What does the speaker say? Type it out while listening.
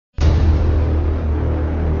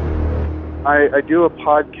I do a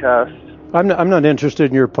podcast. I'm not interested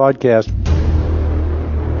in your podcast.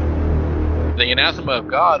 The anathema of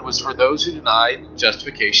God was for those who denied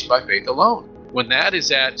justification by faith alone. When that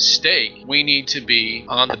is at stake, we need to be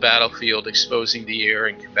on the battlefield exposing the error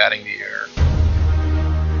and combating the error.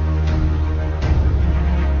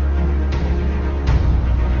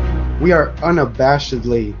 We are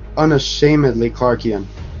unashamedly Clarkian.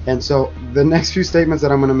 And so the next few statements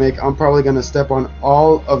that I'm going to make, I'm probably going to step on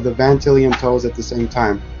all of the Van Tillian toes at the same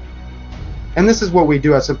time. And this is what we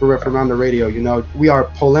do at Semper Reformanda Radio. You know, we are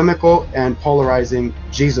polemical and polarizing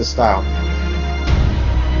Jesus style.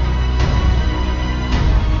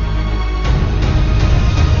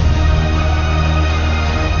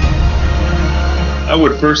 I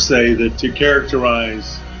would first say that to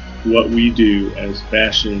characterize what we do as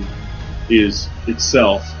bashing is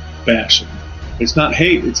itself bashing. It's not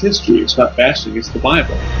hate, it's history. It's not bashing, it's the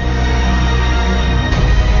Bible.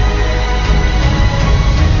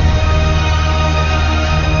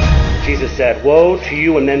 Jesus said, "Woe to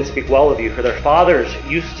you when men speak well of you, for their fathers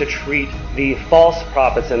used to treat the false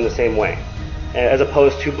prophets in the same way, as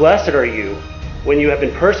opposed to blessed are you when you have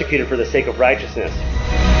been persecuted for the sake of righteousness."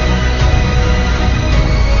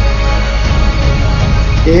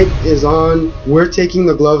 It is on. We're taking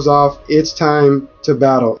the gloves off. It's time to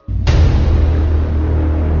battle.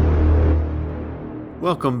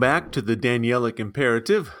 Welcome back to the Danielic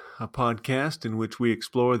Imperative, a podcast in which we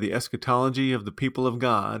explore the eschatology of the people of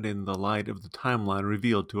God in the light of the timeline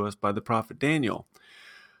revealed to us by the prophet Daniel.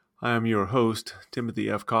 I am your host, Timothy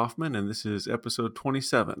F. Kaufman, and this is episode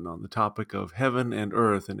 27 on the topic of heaven and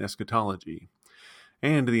earth and eschatology,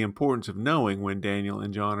 and the importance of knowing when Daniel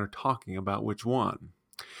and John are talking about which one.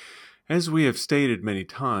 As we have stated many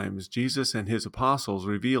times, Jesus and his apostles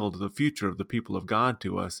revealed the future of the people of God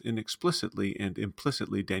to us in explicitly and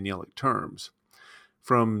implicitly Danielic terms.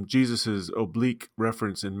 From Jesus' oblique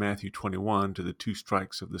reference in Matthew 21 to the 2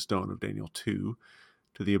 strikes of the stone of Daniel 2,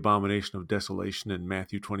 to the abomination of desolation in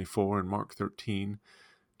Matthew 24 and Mark 13,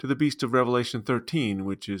 to the beast of Revelation 13,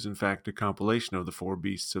 which is in fact a compilation of the 4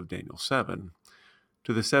 beasts of Daniel 7,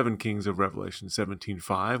 to the 7 kings of Revelation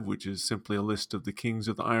 17:5, which is simply a list of the kings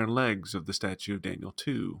of the iron legs of the statue of Daniel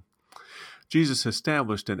 2. Jesus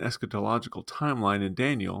established an eschatological timeline in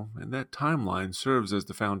Daniel, and that timeline serves as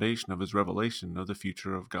the foundation of his revelation of the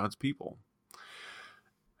future of God's people.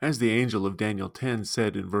 As the angel of Daniel 10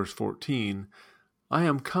 said in verse 14, "I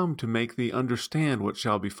am come to make thee understand what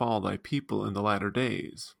shall befall thy people in the latter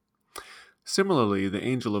days." Similarly, the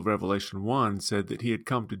angel of Revelation 1 said that he had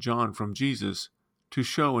come to John from Jesus to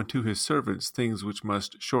show unto his servants things which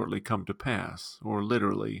must shortly come to pass, or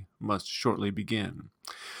literally, must shortly begin.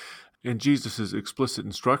 And Jesus' explicit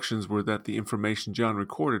instructions were that the information John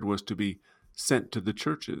recorded was to be sent to the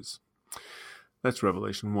churches. That's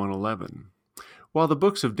Revelation 1:11. While the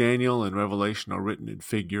books of Daniel and Revelation are written in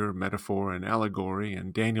figure, metaphor, and allegory,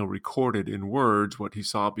 and Daniel recorded in words what he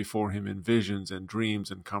saw before him in visions and dreams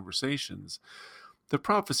and conversations, the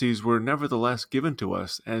prophecies were nevertheless given to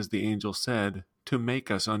us, as the angel said, to make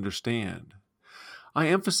us understand. I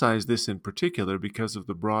emphasize this in particular because of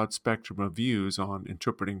the broad spectrum of views on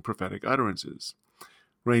interpreting prophetic utterances,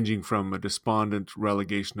 ranging from a despondent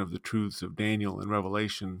relegation of the truths of Daniel and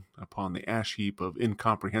Revelation upon the ash heap of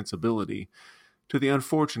incomprehensibility, to the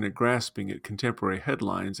unfortunate grasping at contemporary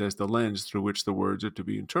headlines as the lens through which the words are to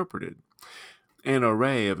be interpreted. An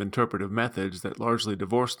array of interpretive methods that largely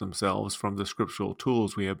divorce themselves from the scriptural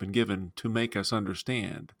tools we have been given to make us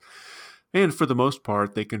understand. And for the most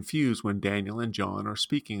part, they confuse when Daniel and John are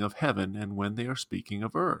speaking of heaven and when they are speaking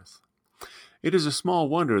of earth. It is a small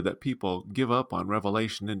wonder that people give up on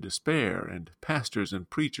Revelation in despair, and pastors and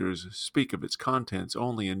preachers speak of its contents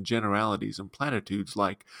only in generalities and platitudes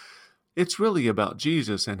like, "It's really about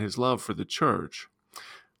Jesus and his love for the church."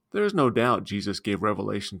 There is no doubt Jesus gave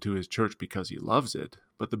Revelation to his church because he loves it,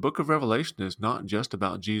 but the book of Revelation is not just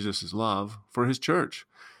about Jesus' love for his church.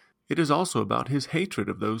 It is also about his hatred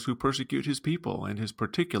of those who persecute his people and his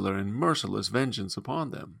particular and merciless vengeance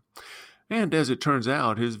upon them. And as it turns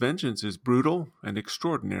out, his vengeance is brutal and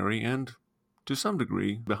extraordinary and, to some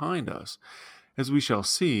degree, behind us, as we shall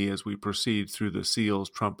see as we proceed through the seals,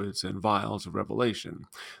 trumpets, and vials of Revelation.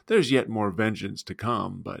 There's yet more vengeance to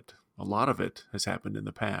come, but a lot of it has happened in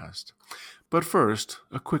the past. But first,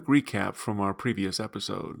 a quick recap from our previous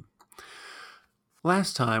episode.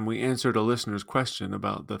 Last time we answered a listener's question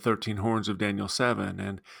about the 13 horns of Daniel 7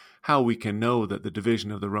 and how we can know that the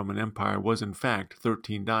division of the Roman Empire was in fact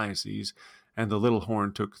 13 dioceses, and the little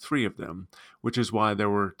horn took 3 of them, which is why there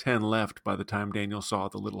were 10 left by the time Daniel saw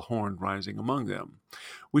the little horn rising among them.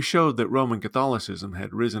 We showed that Roman Catholicism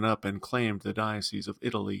had risen up and claimed the dioceses of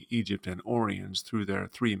Italy, Egypt, and Oriens through their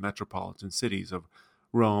 3 metropolitan cities of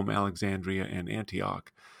Rome, Alexandria, and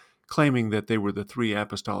Antioch, claiming that they were the 3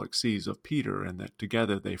 apostolic sees of Peter and that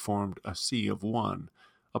together they formed a see of one,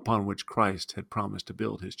 upon which Christ had promised to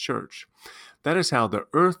build his church. That is how the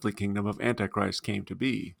earthly kingdom of Antichrist came to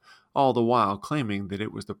be, all the while claiming that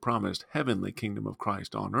it was the promised heavenly kingdom of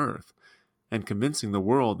Christ on earth, and convincing the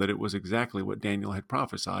world that it was exactly what Daniel had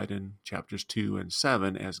prophesied in chapters 2 and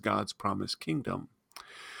 7 as God's promised kingdom.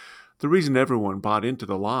 The reason everyone bought into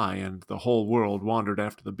the lie and the whole world wandered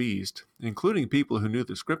after the beast, including people who knew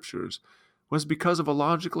the scriptures, was because of a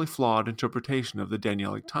logically flawed interpretation of the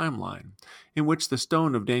Danielic timeline, in which the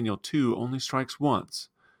stone of Daniel 2 only strikes once,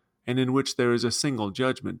 and in which there is a single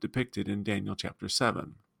judgment depicted in Daniel chapter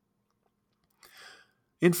 7.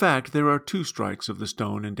 In fact, there are 2 strikes of the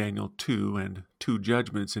stone in Daniel 2 and 2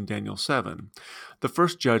 judgments in Daniel 7. The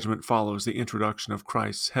first judgment follows the introduction of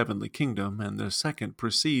Christ's heavenly kingdom, and the second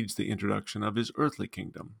precedes the introduction of his earthly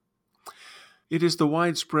kingdom. It is the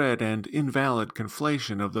widespread and invalid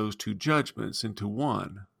conflation of those 2 judgments into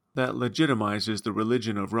one that legitimizes the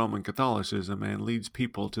religion of Roman Catholicism and leads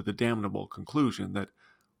people to the damnable conclusion that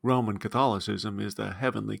Roman Catholicism is the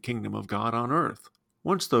heavenly kingdom of God on earth.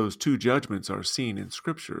 Once those 2 judgments are seen in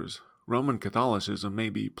scriptures, Roman Catholicism may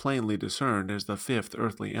be plainly discerned as the 5th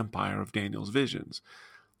earthly empire of Daniel's visions,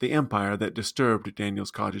 the empire that disturbed Daniel's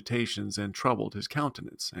cogitations and troubled his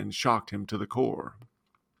countenance and shocked him to the core.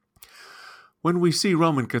 When we see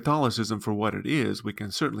Roman Catholicism for what it is, we can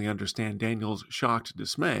certainly understand Daniel's shocked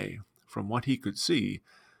dismay. From what he could see,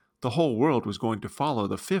 the whole world was going to follow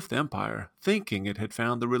the 5th empire, thinking it had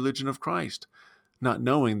found the religion of Christ, not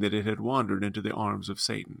knowing that it had wandered into the arms of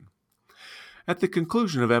Satan. At the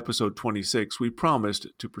conclusion of episode 26, we promised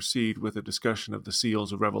to proceed with a discussion of the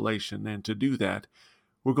seals of Revelation, and to do that,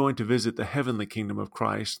 we're going to visit the heavenly kingdom of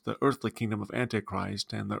Christ, the earthly kingdom of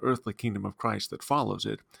Antichrist, and the earthly kingdom of Christ that follows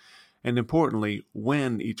it, and importantly,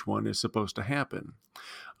 when each one is supposed to happen.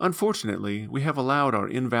 Unfortunately, we have allowed our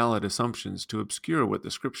invalid assumptions to obscure what the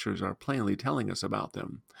scriptures are plainly telling us about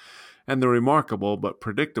them. And the remarkable but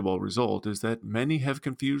predictable result is that many have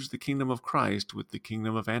confused the kingdom of Christ with the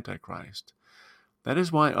kingdom of Antichrist. That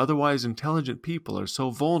is why otherwise intelligent people are so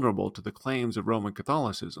vulnerable to the claims of Roman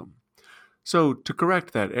Catholicism. So, to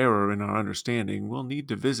correct that error in our understanding, we'll need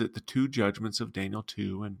to visit the 2 judgments of Daniel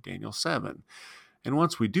 2 and Daniel 7. And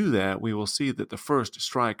once we do that, we will see that the first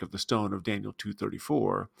strike of the stone of Daniel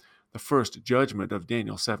 2:34, the first judgment of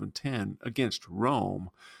Daniel 7:10 against Rome,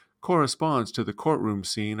 corresponds to the courtroom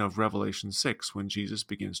scene of Revelation 6 when Jesus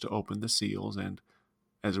begins to open the seals and,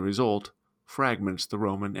 as a result, fragments the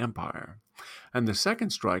Roman Empire. And the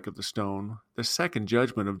second strike of the stone, the second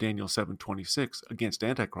judgment of Daniel 7:26 against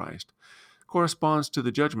Antichrist, corresponds to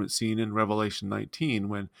the judgment scene in Revelation 19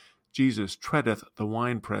 when Jesus treadeth the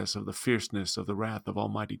winepress of the fierceness of the wrath of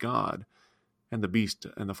Almighty God, and the beast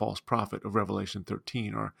and the false prophet of Revelation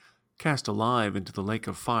 13 are cast alive into the lake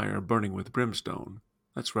of fire burning with brimstone.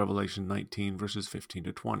 That's Revelation 19, verses 15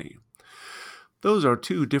 to 20. Those are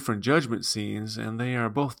 2 different judgment scenes, and they are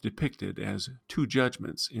both depicted as 2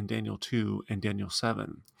 judgments in Daniel 2 and Daniel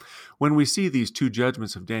 7. When we see these 2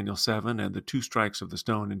 judgments of Daniel 7 and the 2 strikes of the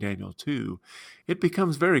stone in Daniel 2, it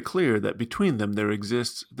becomes very clear that between them there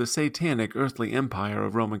exists the satanic earthly empire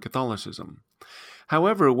of Roman Catholicism.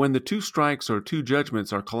 However, when the 2 strikes or 2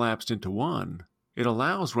 judgments are collapsed into one, it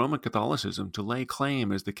allows Roman Catholicism to lay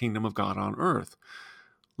claim as the kingdom of God on earth,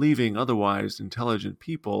 leaving otherwise intelligent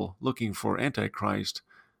people looking for Antichrist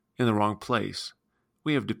in the wrong place.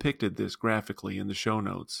 We have depicted this graphically in the show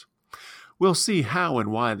notes. We'll see how and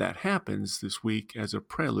why that happens this week as a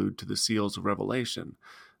prelude to the seals of Revelation,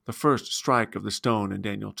 the first strike of the stone in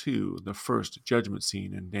Daniel 2, the first judgment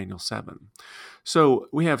scene in Daniel 7. So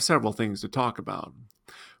we have several things to talk about.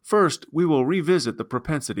 First, we will revisit the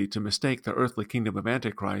propensity to mistake the earthly kingdom of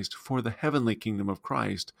Antichrist for the heavenly kingdom of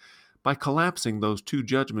Christ by collapsing those 2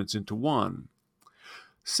 judgments into one.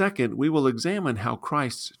 Second, we will examine how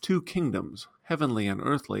Christ's 2 kingdoms, heavenly and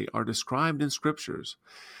earthly, are described in scriptures.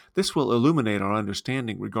 This will illuminate our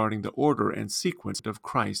understanding regarding the order and sequence of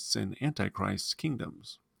Christ's and Antichrist's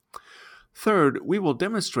kingdoms. Third, we will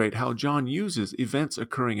demonstrate how John uses events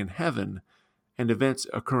occurring in heaven and events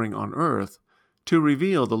occurring on earth to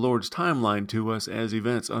reveal the Lord's timeline to us as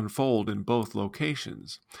events unfold in both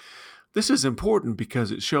locations. This is important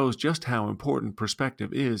because it shows just how important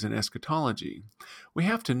perspective is in eschatology. We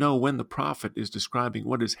have to know when the prophet is describing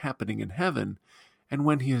what is happening in heaven and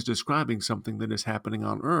when he is describing something that is happening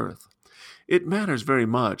on earth. It matters very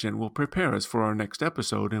much and will prepare us for our next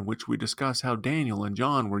episode, in which we discuss how Daniel and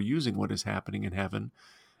John were using what is happening in heaven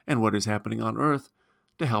and what is happening on earth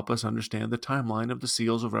to help us understand the timeline of the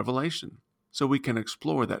seals of Revelation, so we can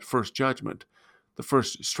explore that first judgment, the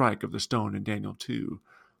first strike of the stone in Daniel 2,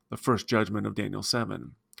 the first judgment of Daniel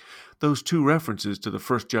 7. Those two references to the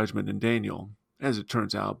first judgment in Daniel, as it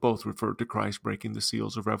turns out, both refer to Christ breaking the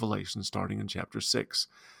seals of Revelation starting in chapter 6,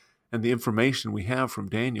 and the information we have from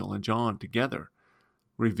Daniel and John together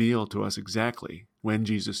reveal to us exactly when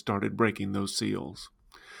Jesus started breaking those seals.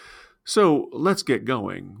 So let's get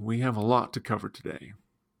going. We have a lot to cover today.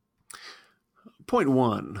 Point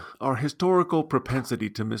 1, our historical propensity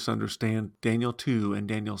to misunderstand Daniel 2 and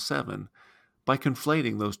Daniel 7 by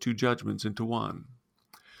conflating those two judgments into one.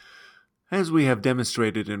 As we have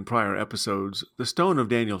demonstrated in prior episodes, the stone of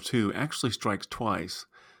Daniel 2 actually strikes twice,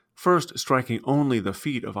 first striking only the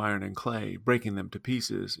feet of iron and clay, breaking them to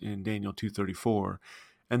pieces in Daniel 2:34,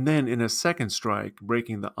 and then in a second strike,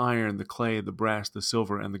 breaking the iron, the clay, the brass, the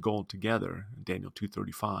silver, and the gold together in Daniel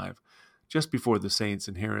 2:35, just before the saints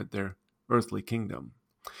inherit their earthly kingdom.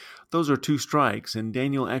 Those are two strikes, and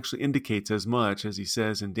Daniel actually indicates as much, as he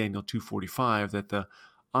says in Daniel 2:45, that the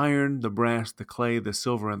iron, the brass, the clay, the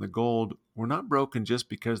silver, and the gold were not broken just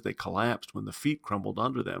because they collapsed when the feet crumbled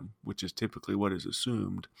under them, which is typically what is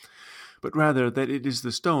assumed, but rather that it is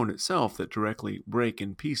the stone itself that directly break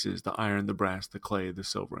in pieces the iron, the brass, the clay, the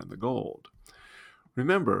silver, and the gold.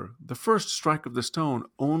 Remember, the first strike of the stone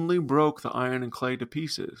only broke the iron and clay to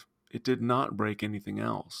pieces. It did not break anything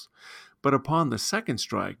else. But upon the second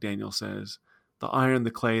strike, Daniel says, the iron,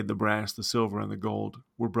 the clay, the brass, the silver, and the gold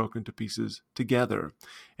were broken to pieces together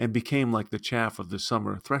and became like the chaff of the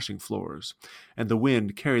summer threshing floors, and the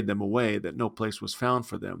wind carried them away that no place was found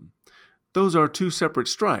for them. Those are two separate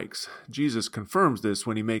strikes. Jesus confirms this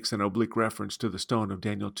when he makes an oblique reference to the stone of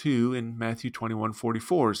Daniel 2 in Matthew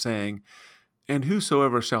 21:44, saying, "And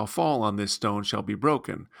whosoever shall fall on this stone shall be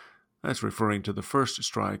broken." That's referring to the first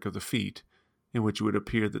strike of the feet, in which it would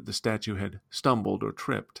appear that the statue had stumbled or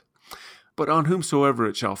tripped. But on whomsoever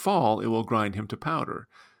it shall fall, it will grind him to powder.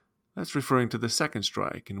 That's referring to the second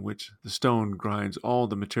strike, in which the stone grinds all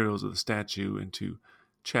the materials of the statue into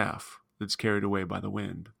chaff that's carried away by the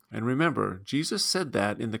wind. And remember, Jesus said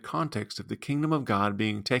that in the context of the kingdom of God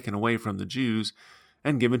being taken away from the Jews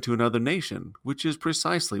and given to another nation, which is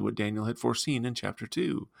precisely what Daniel had foreseen in chapter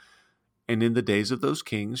 2. And in the days of those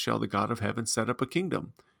kings shall the God of heaven set up a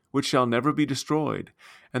kingdom, which shall never be destroyed,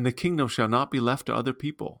 and the kingdom shall not be left to other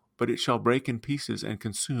people, but it shall break in pieces and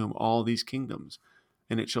consume all these kingdoms,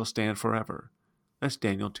 and it shall stand forever. That's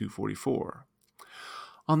Daniel 2:44.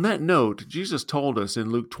 On that note, Jesus told us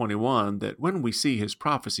in Luke 21 that when we see his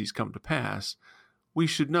prophecies come to pass, we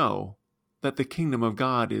should know that the kingdom of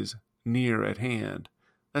God is near at hand.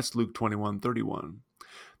 That's Luke 21:31.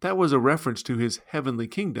 That was a reference to his heavenly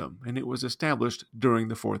kingdom, and it was established during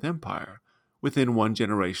the Fourth Empire, within one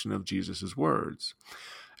generation of Jesus' words.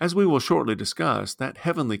 As we will shortly discuss, that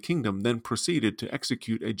heavenly kingdom then proceeded to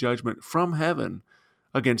execute a judgment from heaven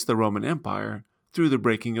against the Roman Empire through the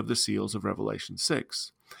breaking of the seals of Revelation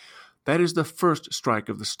 6. That is the first strike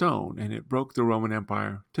of the stone, and it broke the Roman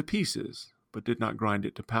Empire to pieces, but did not grind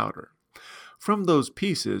it to powder. From those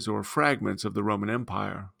pieces or fragments of the Roman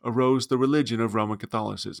Empire arose the religion of Roman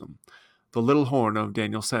Catholicism, the little horn of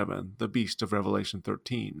Daniel 7, the beast of Revelation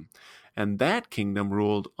 13, and that kingdom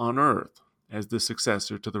ruled on earth as the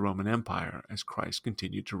successor to the Roman Empire as Christ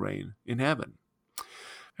continued to reign in heaven.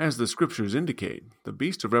 As the scriptures indicate, the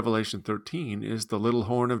beast of Revelation 13 is the little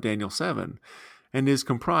horn of Daniel 7, and is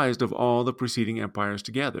comprised of all the preceding empires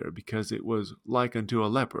together, because it was like unto a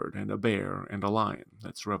leopard and a bear and a lion.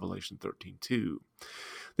 That's Revelation 13:2.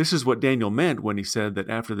 This is what Daniel meant when he said that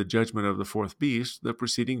after the judgment of the fourth beast, the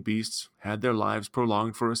preceding beasts had their lives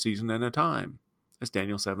prolonged for a season and a time. That's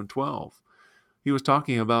Daniel 7:12. He was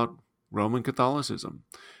talking about Roman Catholicism.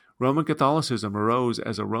 Roman Catholicism arose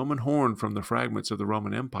as a Roman horn from the fragments of the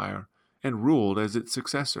Roman Empire and ruled as its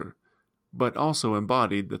successor, but also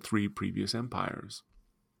embodied the three previous empires.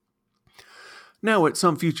 Now, at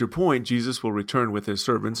some future point, Jesus will return with his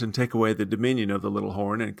servants and take away the dominion of the little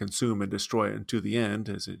horn and consume and destroy it unto the end,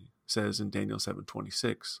 as it says in Daniel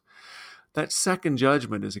 7:26. That second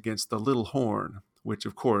judgment is against the little horn, which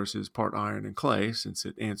of course is part iron and clay, since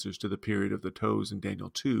it answers to the period of the toes in Daniel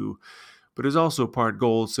 2, but is also part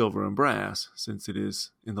gold, silver, and brass, since it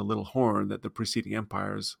is in the little horn that the preceding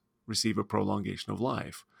empires receive a prolongation of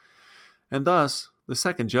life. And thus, the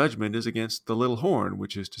second judgment is against the little horn,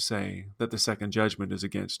 which is to say that the second judgment is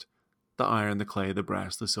against the iron, the clay, the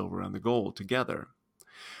brass, the silver, and the gold together.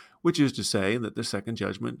 which is to say that the second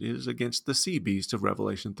judgment is against the sea beast of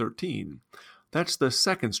Revelation 13. That's the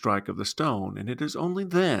second strike of the stone, and it is only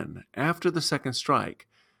then, after the second strike,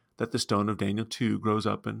 that the stone of Daniel 2 grows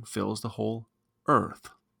up and fills the whole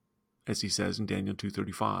earth, as he says in Daniel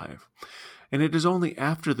 2:35. And it is only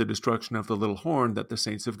after the destruction of the little horn that the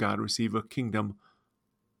saints of God receive a kingdom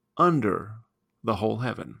under the whole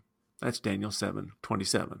heaven. That's Daniel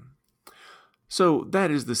 7:27. So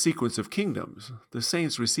that is the sequence of kingdoms. The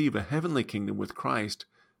saints receive a heavenly kingdom with Christ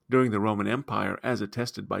during the Roman Empire, as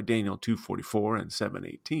attested by Daniel 2:44 and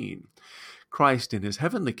 7:18. Christ in his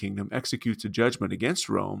heavenly kingdom executes a judgment against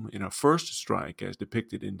Rome in a first strike, as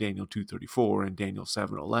depicted in Daniel 2:34 and Daniel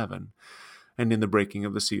 7:11, and in the breaking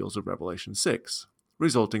of the seals of Revelation 6,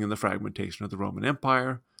 resulting in the fragmentation of the Roman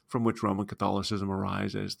Empire, from which Roman Catholicism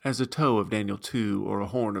arises as a toe of Daniel 2 or a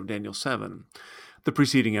horn of Daniel 7. The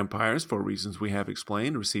preceding empires, for reasons we have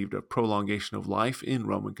explained, received a prolongation of life in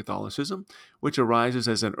Roman Catholicism, which arises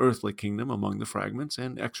as an earthly kingdom among the fragments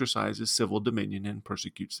and exercises civil dominion and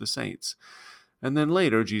persecutes the saints. And then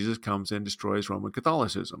later, Jesus comes and destroys Roman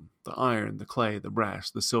Catholicism, the iron, the clay, the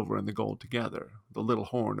brass, the silver, and the gold together, the little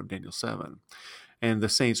horn of Daniel 7. And the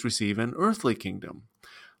saints receive an earthly kingdom.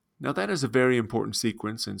 Now that is a very important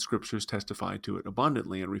sequence, and scriptures testify to it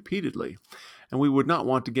abundantly and repeatedly, and we would not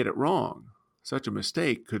want to get it wrong. Such a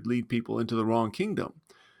mistake could lead people into the wrong kingdom.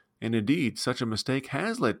 And indeed, such a mistake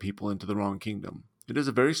has led people into the wrong kingdom. It is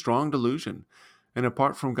a very strong delusion, and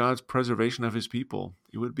apart from God's preservation of his people,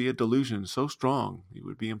 it would be a delusion so strong it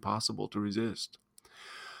would be impossible to resist.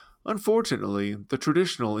 Unfortunately, the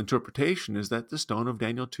traditional interpretation is that the stone of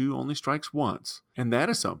Daniel 2 only strikes once, and that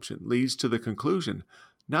assumption leads to the conclusion,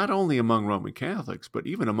 not only among Roman Catholics, but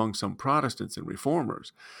even among some Protestants and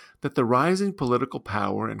Reformers, that the rising political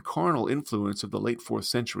power and carnal influence of the late 4th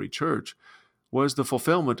century church was the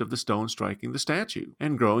fulfillment of the stone striking the statue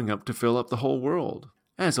and growing up to fill up the whole world.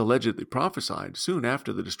 As allegedly prophesied, soon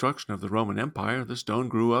after the destruction of the Roman Empire, the stone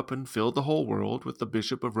grew up and filled the whole world with the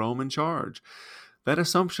Bishop of Rome in charge. That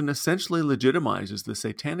assumption essentially legitimizes the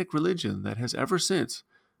satanic religion that has ever since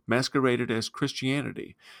masqueraded as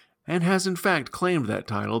Christianity, and has in fact claimed that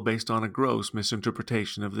title based on a gross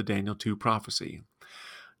misinterpretation of the Daniel 2 prophecy.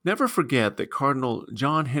 Never forget that Cardinal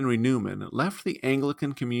John Henry Newman left the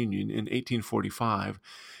Anglican Communion in 1845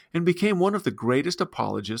 and became one of the greatest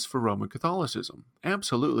apologists for Roman Catholicism,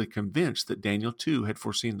 absolutely convinced that Daniel 2 had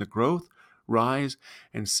foreseen the growth, rise,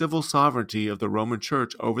 and civil sovereignty of the Roman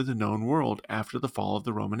Church over the known world after the fall of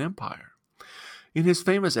the Roman Empire. In his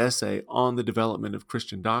famous essay on the development of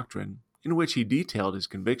Christian doctrine, in which he detailed his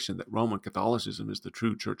conviction that Roman Catholicism is the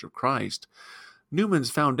true Church of Christ,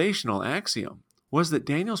 Newman's foundational axiom was that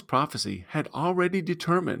Daniel's prophecy had already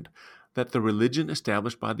determined that the religion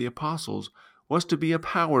established by the apostles was to be a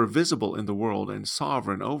power visible in the world and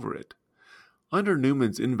sovereign over it. Under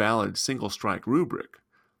Newman's invalid single-strike rubric,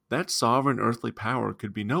 that sovereign earthly power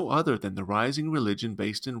could be no other than the rising religion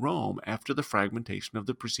based in Rome after the fragmentation of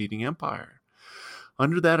the preceding empire.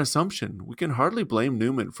 Under that assumption, we can hardly blame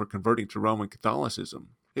Newman for converting to Roman Catholicism.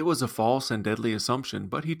 It was a false and deadly assumption,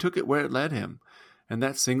 but he took it where it led him, and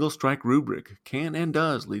that single-strike rubric can and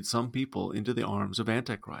does lead some people into the arms of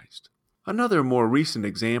Antichrist. Another more recent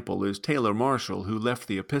example is Taylor Marshall, who left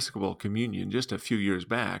the Episcopal Communion just a few years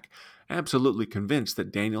back, absolutely convinced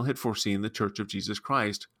that Daniel had foreseen the Church of Jesus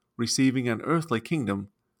Christ receiving an earthly kingdom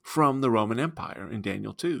from the Roman Empire in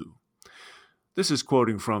Daniel 2. This is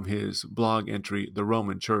quoting from his blog entry, The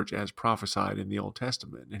Roman Church as Prophesied in the Old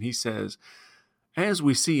Testament, and he says, "As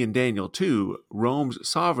we see in Daniel 2, Rome's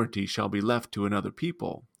sovereignty shall be left to another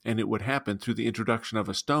people, and it would happen through the introduction of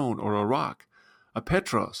a stone or a rock, a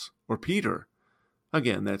Petros or Peter."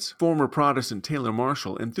 Again, that's former Protestant Taylor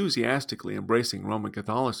Marshall enthusiastically embracing Roman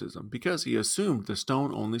Catholicism because he assumed the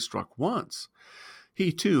stone only struck once.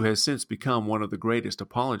 He, too, has since become one of the greatest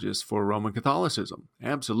apologists for Roman Catholicism,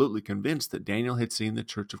 absolutely convinced that Daniel had seen the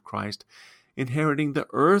Church of Christ inheriting the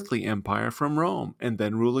earthly empire from Rome and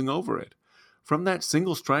then ruling over it. From that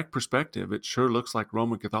single-strike perspective, it sure looks like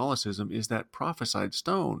Roman Catholicism is that prophesied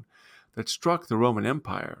stone that struck the Roman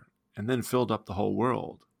Empire and then filled up the whole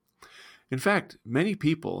world. In fact, many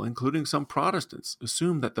people, including some Protestants,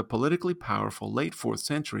 assume that the politically powerful late 4th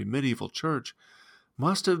century medieval church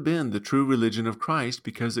must have been the true religion of Christ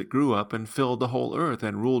because it grew up and filled the whole earth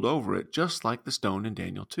and ruled over it just like the stone in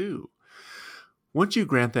Daniel 2. Once you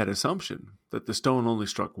grant that assumption, that the stone only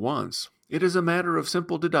struck once, it is a matter of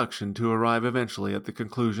simple deduction to arrive eventually at the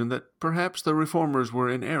conclusion that perhaps the Reformers were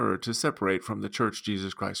in error to separate from the church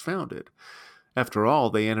Jesus Christ founded. After all,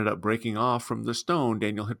 they ended up breaking off from the stone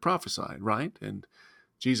Daniel had prophesied, right? And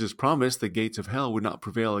Jesus promised the gates of hell would not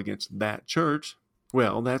prevail against that church.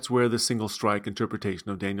 Well, that's where the single strike interpretation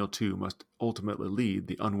of Daniel 2 must ultimately lead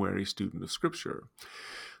the unwary student of Scripture.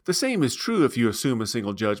 The same is true if you assume a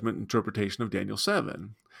single judgment interpretation of Daniel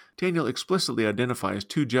 7. Daniel explicitly identifies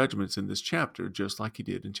two judgments in this chapter, just like he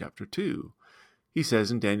did in chapter 2. He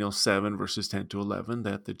says in Daniel 7, verses 10 to 11,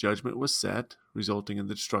 that the judgment was set, resulting in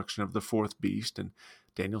the destruction of the fourth beast, and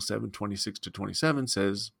Daniel 7, 26 to 27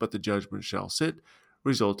 says, "But the judgment shall sit,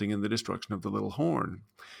 resulting in the destruction of the little horn.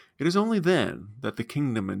 It is only then that the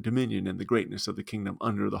kingdom and dominion and the greatness of the kingdom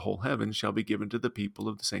under the whole heaven shall be given to the people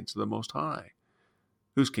of the saints of the Most High,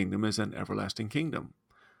 whose kingdom is an everlasting kingdom."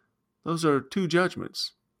 Those are two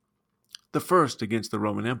judgments. The first against the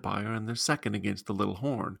Roman Empire and the second against the little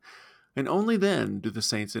horn. And only then do the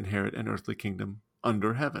saints inherit an earthly kingdom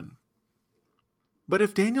under heaven. But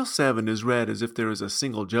if Daniel 7 is read as if there is a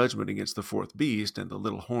single judgment against the fourth beast and the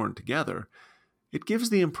little horn together, it gives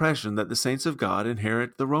the impression that the saints of God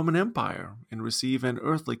inherit the Roman Empire and receive an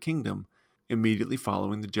earthly kingdom immediately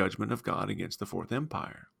following the judgment of God against the fourth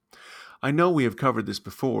empire. I know we have covered this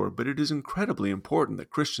before, but it is incredibly important that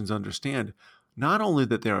Christians understand not only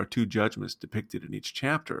that there are two judgments depicted in each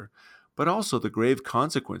chapter, but also the grave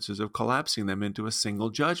consequences of collapsing them into a single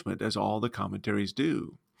judgment, as all the commentaries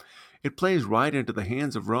do. It plays right into the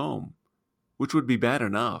hands of Rome, which would be bad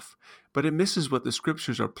enough, but it misses what the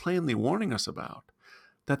Scriptures are plainly warning us about,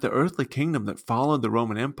 that the earthly kingdom that followed the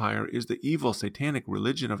Roman Empire is the evil satanic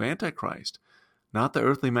religion of Antichrist, not the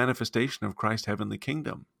earthly manifestation of Christ's heavenly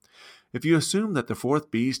kingdom. If you assume that the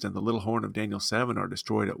fourth beast and the little horn of Daniel 7 are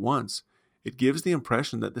destroyed at once, it gives the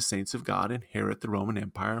impression that the saints of God inherit the Roman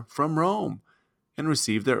Empire from Rome and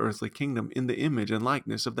receive their earthly kingdom in the image and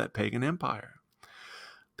likeness of that pagan empire.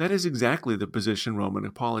 That is exactly the position Roman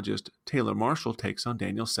apologist Taylor Marshall takes on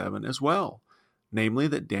Daniel 7 as well, namely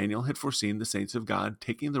that Daniel had foreseen the saints of God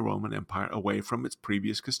taking the Roman Empire away from its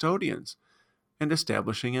previous custodians and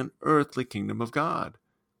establishing an earthly kingdom of God,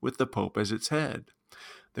 with the Pope as its head.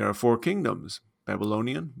 There are four kingdoms: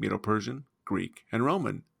 Babylonian, Medo-Persian, Greek, and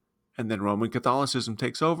Roman. And then Roman Catholicism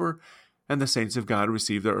takes over, and the saints of God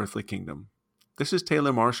receive their earthly kingdom. This is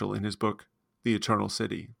Taylor Marshall in his book, The Eternal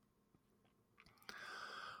City.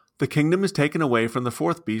 The kingdom is taken away from the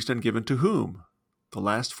fourth beast and given to whom? The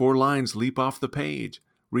last four lines leap off the page.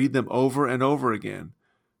 Read them over and over again.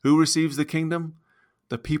 Who receives the kingdom?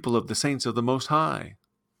 The people of the saints of the Most High.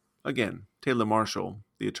 Again, Taylor Marshall,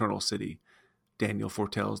 The Eternal City. Daniel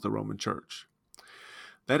foretells the Roman Church.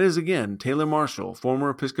 That is, again, Taylor Marshall,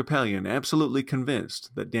 former Episcopalian, absolutely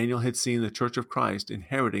convinced that Daniel had seen the Church of Christ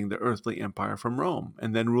inheriting the earthly empire from Rome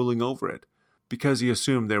and then ruling over it, because he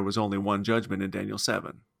assumed there was only one judgment in Daniel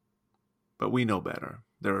 7. But we know better.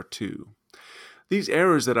 There are two. These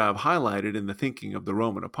errors that I have highlighted in the thinking of the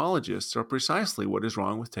Roman apologists are precisely what is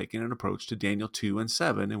wrong with taking an approach to Daniel 2 and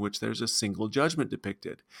 7 in which there's a single judgment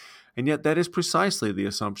depicted. And yet that is precisely the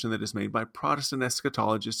assumption that is made by Protestant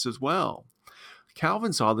eschatologists as well.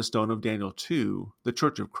 Calvin saw the stone of Daniel 2, the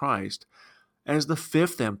Church of Christ, as the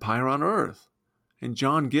fifth empire on earth. And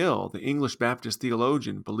John Gill, the English Baptist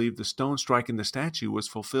theologian, believed the stone striking the statue was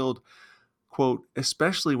fulfilled, quote,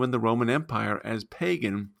 especially when the Roman Empire as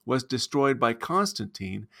pagan was destroyed by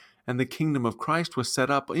Constantine and the kingdom of Christ was set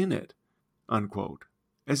up in it, unquote,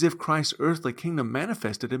 as if Christ's earthly kingdom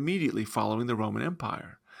manifested immediately following the Roman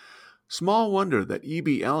Empire. Small wonder that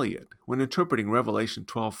E.B. Elliott, when interpreting Revelation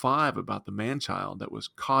 12:5 about the man-child that was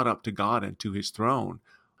caught up to God and to his throne,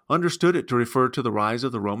 understood it to refer to the rise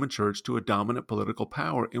of the Roman Church to a dominant political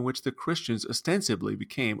power in which the Christians ostensibly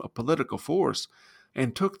became a political force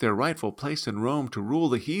and took their rightful place in Rome to rule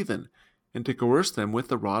the heathen and to coerce them with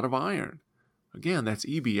the rod of iron. Again, that's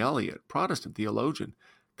E.B. Elliott, Protestant theologian,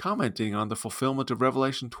 commenting on the fulfillment of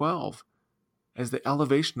Revelation 12 as the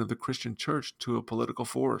elevation of the Christian church to a political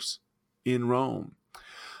force in Rome.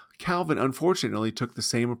 Calvin unfortunately took the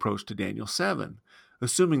same approach to Daniel 7,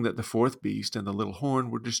 assuming that the fourth beast and the little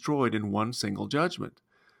horn were destroyed in one single judgment,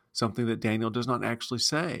 something that Daniel does not actually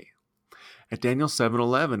say. At Daniel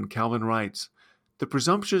 7:11, Calvin writes, "The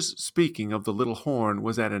presumptuous speaking of the little horn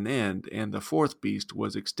was at an end, and the fourth beast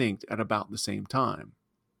was extinct at about the same time."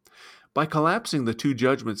 By collapsing the two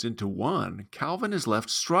judgments into one, Calvin is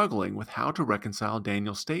left struggling with how to reconcile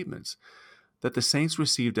Daniel's statements that the saints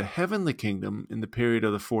received a heavenly kingdom in the period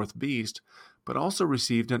of the fourth beast, but also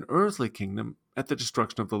received an earthly kingdom at the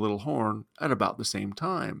destruction of the little horn at about the same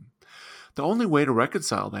time. The only way to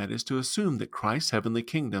reconcile that is to assume that Christ's heavenly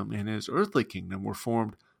kingdom and his earthly kingdom were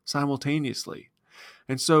formed simultaneously.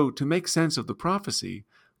 And so, to make sense of the prophecy,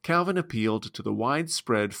 Calvin appealed to the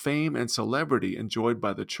widespread fame and celebrity enjoyed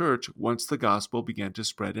by the church once the gospel began to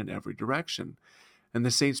spread in every direction, and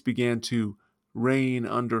the saints began to reign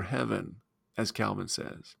under heaven, as Calvin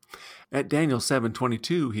says. At Daniel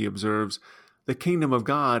 7:22, he observes, "The kingdom of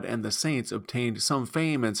God and the saints obtained some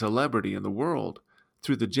fame and celebrity in the world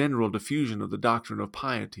through the general diffusion of the doctrine of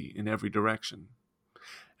piety in every direction."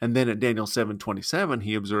 And then at Daniel 7:27,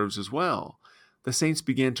 he observes as well, "The saints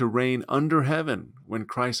began to reign under heaven when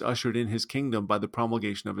Christ ushered in his kingdom by the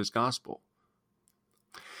promulgation of his gospel."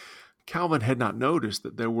 Calvin had not noticed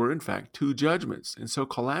that there were in fact two judgments, and so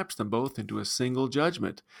collapsed them both into a single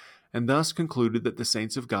judgment, and thus concluded that the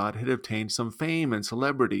saints of God had obtained some fame and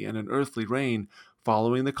celebrity and an earthly reign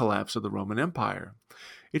following the collapse of the Roman Empire.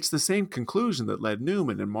 It's the same conclusion that led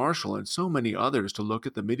Newman and Marshall and so many others to look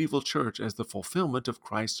at the medieval church as the fulfillment of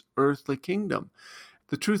Christ's earthly kingdom.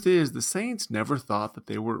 The truth is, the saints never thought that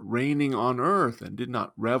they were reigning on earth and did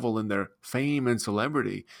not revel in their fame and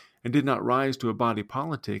celebrity, and did not rise to a body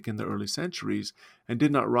politic in the early centuries, and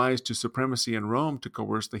did not rise to supremacy in Rome to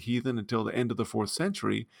coerce the heathen until the end of the 4th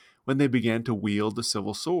century, when they began to wield the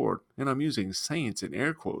civil sword. And I'm using saints in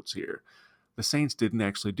air quotes here. The saints didn't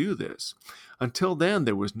actually do this. Until then,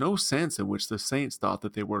 there was no sense in which the saints thought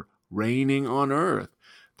that they were reigning on earth.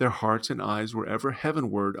 Their hearts and eyes were ever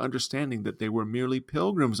heavenward, understanding that they were merely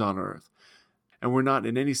pilgrims on earth, and were not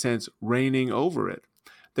in any sense reigning over it.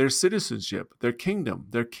 Their citizenship, their kingdom,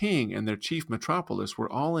 their king, and their chief metropolis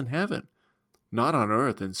were all in heaven, not on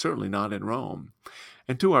earth, and certainly not in Rome.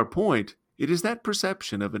 And to our point, it is that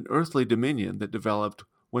perception of an earthly dominion that developed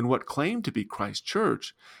when what claimed to be Christ's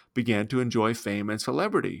church began to enjoy fame and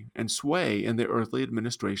celebrity and sway in the earthly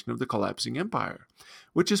administration of the collapsing empire,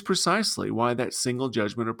 which is precisely why that single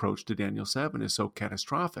judgment approach to Daniel 7 is so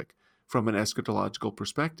catastrophic from an eschatological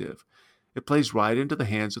perspective. It plays right into the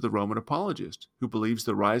hands of the Roman apologist, who believes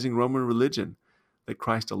the rising Roman religion that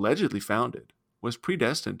Christ allegedly founded was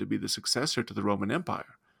predestined to be the successor to the Roman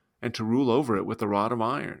Empire and to rule over it with a rod of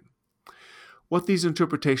iron. What these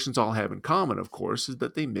interpretations all have in common, of course, is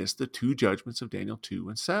that they miss the two judgments of Daniel 2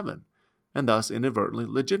 and 7, and thus inadvertently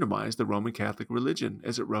legitimize the Roman Catholic religion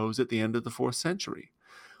as it rose at the end of the 4th century.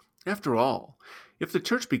 After all, if the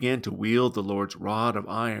church began to wield the Lord's rod of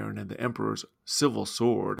iron and the emperor's civil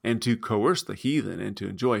sword, and to coerce the heathen and to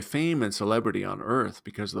enjoy fame and celebrity on earth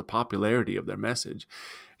because of the popularity of their message,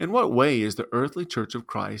 in what way is the earthly church of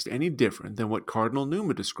Christ any different than what Cardinal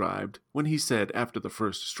Newman described when he said after the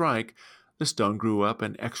first strike, the stone grew up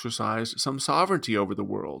and exercised some sovereignty over the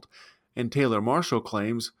world, and Taylor Marshall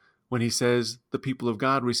claims when he says the people of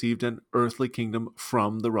God received an earthly kingdom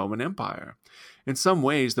from the Roman Empire. In some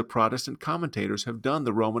ways, the Protestant commentators have done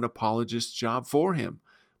the Roman apologist's job for him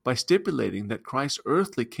by stipulating that Christ's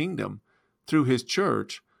earthly kingdom, through his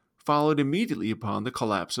church, followed immediately upon the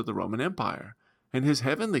collapse of the Roman Empire, and his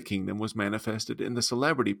heavenly kingdom was manifested in the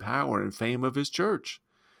celebrity, power, and fame of his church.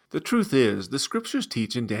 The truth is, the Scriptures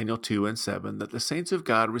teach in Daniel 2 and 7 that the saints of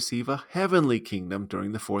God receive a heavenly kingdom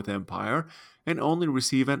during the 4th Empire and only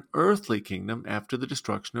receive an earthly kingdom after the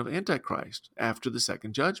destruction of Antichrist, after the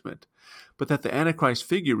second judgment, but that the Antichrist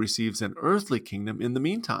figure receives an earthly kingdom in the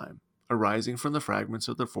meantime, arising from the fragments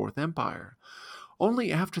of the 4th Empire.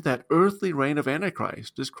 Only after that earthly reign of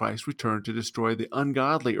Antichrist does Christ return to destroy the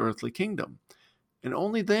ungodly earthly kingdom, and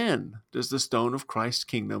only then does the stone of Christ's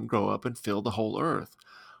kingdom grow up and fill the whole earth.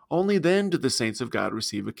 Only then do the saints of God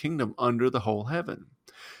receive a kingdom under the whole heaven.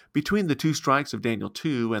 Between the two strikes of Daniel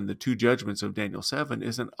 2 and the two judgments of Daniel 7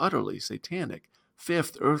 is an utterly satanic,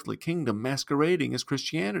 fifth earthly kingdom masquerading as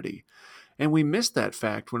Christianity. And we miss that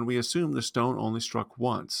fact when we assume the stone only struck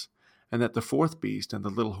once, and that the fourth beast and the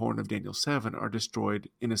little horn of Daniel 7 are destroyed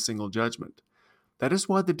in a single judgment. That is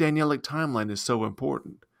why the Danielic timeline is so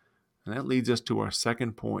important. And that leads us to our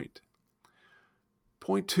second point.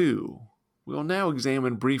 Point 2. We'll now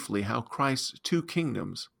examine briefly how Christ's two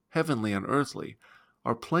kingdoms, heavenly and earthly,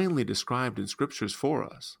 are plainly described in Scriptures for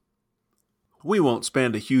us. We won't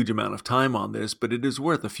spend a huge amount of time on this, but it is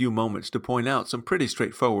worth a few moments to point out some pretty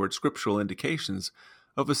straightforward scriptural indications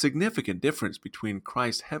of a significant difference between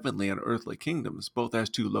Christ's heavenly and earthly kingdoms, both as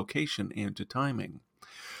to location and to timing.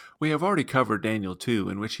 We have already covered Daniel 2,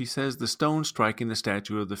 in which he says the stone striking the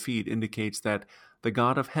statue of the feet indicates that the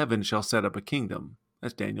God of heaven shall set up a kingdom.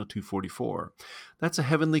 That's Daniel 2:44. That's a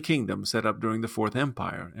heavenly kingdom set up during the Fourth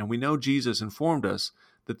Empire, and we know Jesus informed us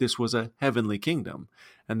that this was a heavenly kingdom,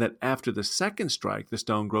 and that after the second strike, the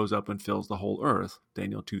stone grows up and fills the whole earth,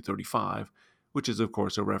 Daniel 2:35, which is, of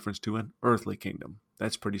course, a reference to an earthly kingdom.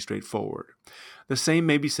 That's pretty straightforward. The same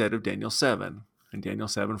may be said of Daniel 7. In Daniel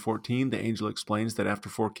 7:14, the angel explains that after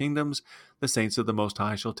 4 kingdoms, the saints of the Most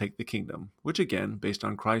High shall take the kingdom, which again, based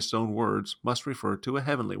on Christ's own words, must refer to a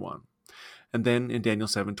heavenly one. And then in Daniel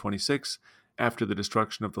 7:26, after the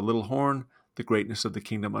destruction of the little horn, The greatness of the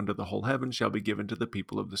kingdom under the whole heaven shall be given to the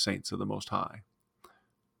people of the saints of the Most High.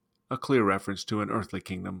 A clear reference to an earthly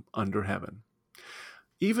kingdom under heaven.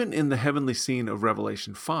 Even in the heavenly scene of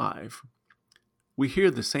Revelation 5, we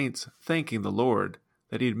hear the saints thanking the Lord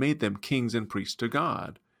that he had made them kings and priests to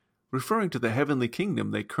God, referring to the heavenly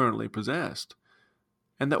kingdom they currently possessed,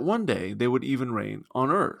 and that one day they would even reign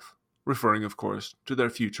on earth, referring, of course, to their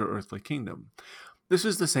future earthly kingdom. This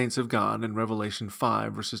is the saints of God in Revelation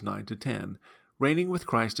 5, verses 9 to 10, reigning with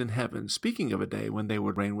Christ in heaven, speaking of a day when they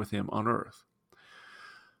would reign with him on earth.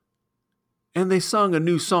 And they sung a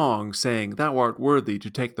new song, saying, Thou art worthy to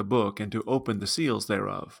take the book and to open the seals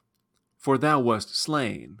thereof. For thou wast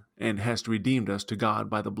slain, and hast redeemed us to God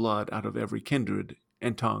by the blood out of every kindred,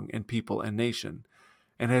 and tongue, and people, and nation,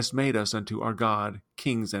 and hast made us unto our God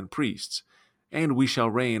kings and priests, and we shall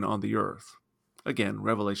reign on the earth. Again,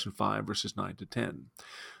 Revelation 5, verses 9 to 10.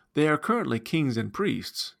 They are currently kings and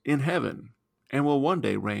priests in heaven, and will one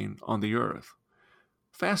day reign on the earth.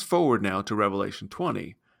 Fast forward now to Revelation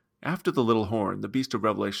 20. After the little horn, the beast of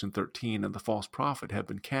Revelation 13 and the false prophet have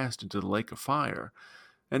been cast into the lake of fire,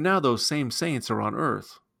 and now those same saints are on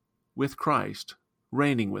earth, with Christ,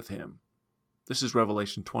 reigning with him. This is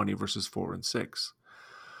Revelation 20, verses 4 and 6.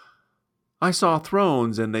 I saw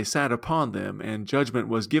thrones, and they sat upon them, and judgment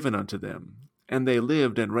was given unto them, and they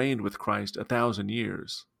lived and reigned with Christ 1,000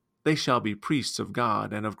 years. They shall be priests of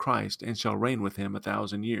God and of Christ, and shall reign with him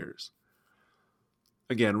 1,000 years.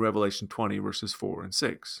 Again, Revelation 20, verses 4 and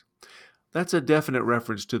 6. That's a definite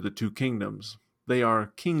reference to the two kingdoms. They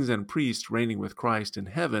are kings and priests reigning with Christ in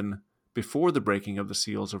heaven before the breaking of the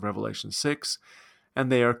seals of Revelation 6,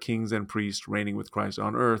 and they are kings and priests reigning with Christ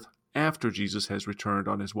on earth after Jesus has returned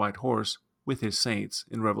on his white horse with his saints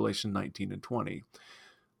in Revelation 19 and 20.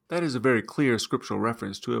 That is a very clear scriptural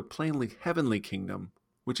reference to a plainly heavenly kingdom,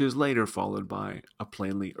 which is later followed by a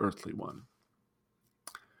plainly earthly one.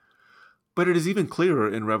 But it is even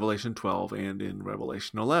clearer in Revelation 12 and in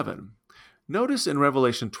Revelation 11. Notice in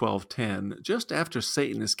Revelation 12:10, just after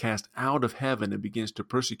Satan is cast out of heaven and begins to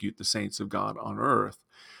persecute the saints of God on earth,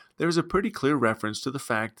 there's a pretty clear reference to the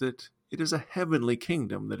fact that it is a heavenly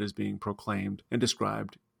kingdom that is being proclaimed and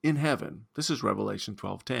described in heaven. This is Revelation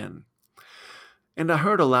 12:10. And I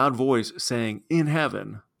heard a loud voice saying, In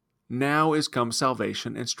heaven, now is come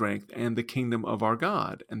salvation and strength and the kingdom of our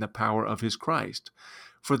God and the power of his Christ.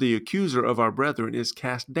 For the accuser of our brethren is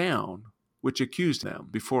cast down, which accused them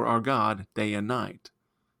before our God day and night.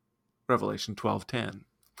 Revelation 12:10.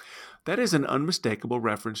 That is an unmistakable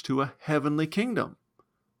reference to a heavenly kingdom.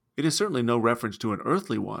 It is certainly no reference to an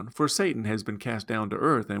earthly one, for Satan has been cast down to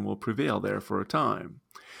earth and will prevail there for a time.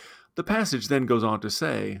 The passage then goes on to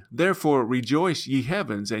say, Therefore rejoice, ye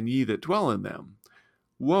heavens, and ye that dwell in them.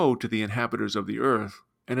 Woe to the inhabitants of the earth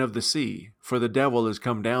and of the sea, for the devil is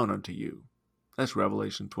come down unto you. That's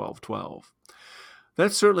Revelation 12:12.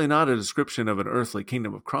 That's certainly not a description of an earthly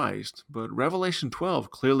kingdom of Christ, but Revelation 12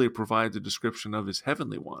 clearly provides a description of his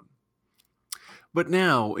heavenly one. But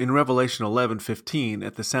now, in Revelation 11:15,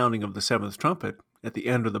 at the sounding of the seventh trumpet, at the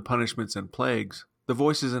end of the punishments and plagues, the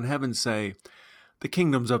voices in heaven say, The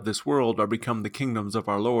kingdoms of this world are become the kingdoms of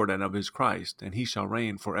our Lord and of his Christ, and he shall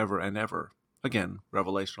reign forever and ever. Again,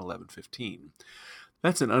 Revelation 11:15.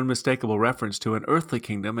 That's an unmistakable reference to an earthly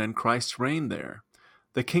kingdom and Christ's reign there.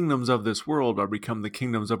 The kingdoms of this world are become the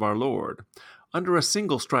kingdoms of our Lord. Under a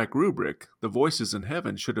single strike rubric, the voices in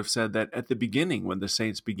heaven should have said that at the beginning when the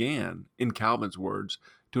saints began, in Calvin's words,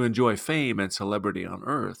 to enjoy fame and celebrity on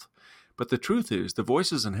earth. But the truth is, the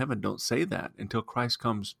voices in heaven don't say that until Christ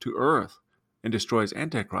comes to earth and destroys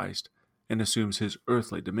Antichrist and assumes his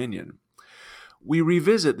earthly dominion. We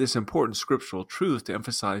revisit this important scriptural truth to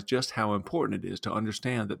emphasize just how important it is to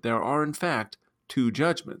understand that there are in fact two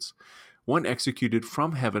judgments. One executed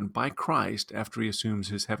from heaven by Christ after he assumes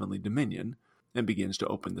his heavenly dominion and begins to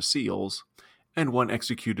open the seals, and one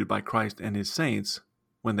executed by Christ and his saints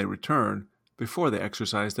when they return before they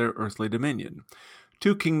exercise their earthly dominion.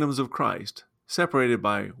 Two kingdoms of Christ, separated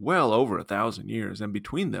by well over 1,000 years, and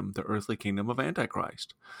between them the earthly kingdom of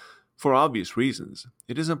Antichrist. For obvious reasons,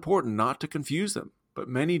 it is important not to confuse them, but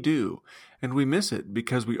many do, and we miss it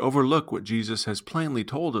because we overlook what Jesus has plainly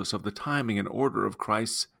told us of the timing and order of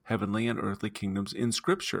Christ's heavenly and earthly kingdoms in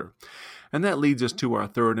Scripture. And that leads us to our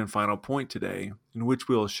third and final point today, in which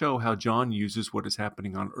we will show how John uses what is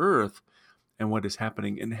happening on earth and what is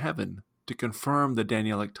happening in heaven to confirm the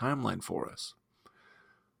Danielic timeline for us.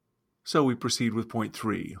 So we proceed with point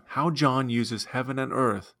 3, how John uses heaven and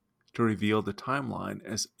earth to reveal the timeline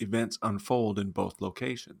as events unfold in both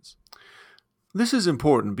locations. This is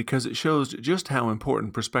important because it shows just how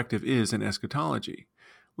important perspective is in eschatology.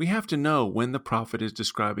 We have to know when the prophet is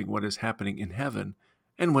describing what is happening in heaven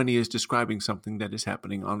and when he is describing something that is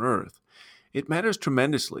happening on earth. It matters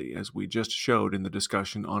tremendously, as we just showed in the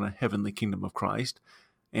discussion on a heavenly kingdom of Christ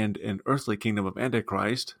and an earthly kingdom of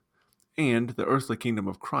Antichrist, and the earthly kingdom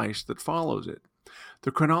of Christ that follows it. The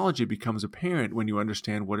chronology becomes apparent when you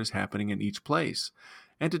understand what is happening in each place.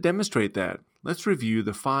 And to demonstrate that, let's review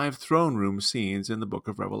the 5 throne room scenes in the book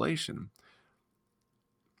of Revelation.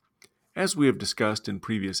 As we have discussed in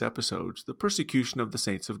previous episodes, the persecution of the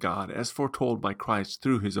saints of God, as foretold by Christ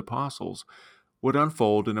through his apostles, would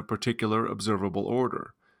unfold in a particular observable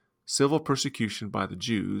order. Civil persecution by the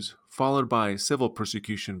Jews, followed by civil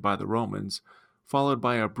persecution by the Romans, followed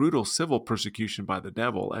by a brutal civil persecution by the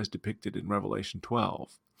devil as depicted in Revelation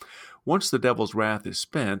 12. Once the devil's wrath is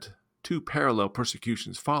spent, 2 parallel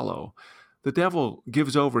persecutions follow. The devil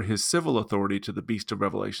gives over his civil authority to the beast of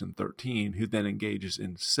Revelation 13, who then engages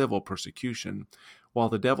in civil persecution, while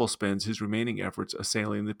the devil spends his remaining efforts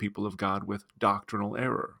assailing the people of God with doctrinal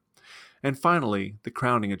error. And finally, the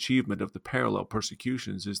crowning achievement of the parallel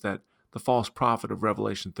persecutions is that the false prophet of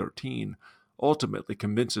Revelation 13 ultimately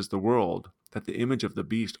convinces the world that the image of the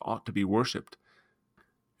beast ought to be worshipped,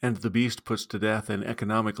 and the beast puts to death and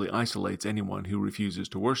economically isolates anyone who refuses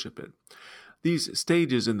to worship it. These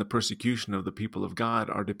stages in the persecution of the people of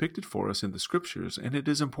God are depicted for us in the Scriptures, and it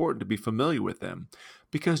is important to be familiar with them,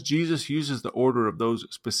 because Jesus uses the order of those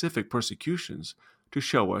specific persecutions to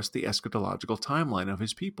show us the eschatological timeline of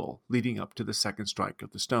his people, leading up to the second strike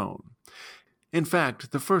of the stone. In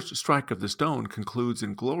fact, the first strike of the stone concludes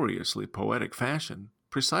in gloriously poetic fashion,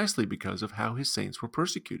 precisely because of how his saints were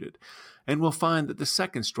persecuted, and we'll find that the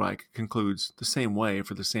second strike concludes the same way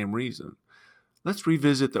for the same reason. Let's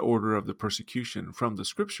revisit the order of the persecution from the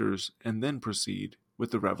Scriptures and then proceed with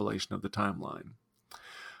the revelation of the timeline.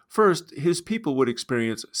 First, his people would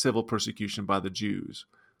experience civil persecution by the Jews.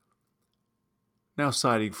 Now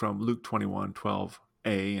citing from Luke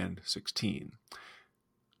 21:12a and 16.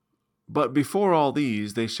 But before all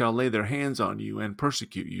these they shall lay their hands on you and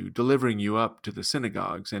persecute you, delivering you up to the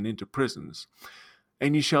synagogues and into prisons.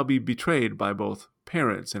 And ye shall be betrayed by both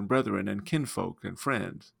parents and brethren and kinfolk and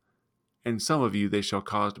friends. And some of you they shall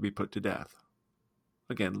cause to be put to death.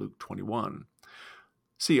 Again, Luke 21.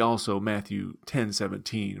 See also Matthew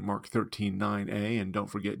 10:17, Mark 13:9a, and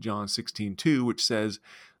don't forget John 16:2, which says,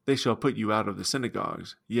 They shall put you out of the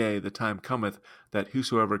synagogues. Yea, the time cometh that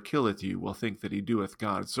whosoever killeth you will think that he doeth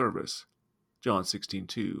God service. John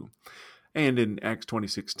 16:2. And in Acts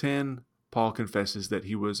 26:10, Paul confesses that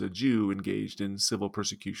he was a Jew engaged in civil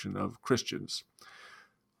persecution of Christians.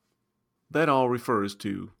 That all refers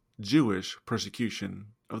to Jewish persecution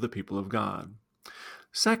of the people of God.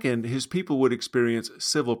 Second, his people would experience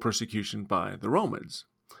civil persecution by the Romans.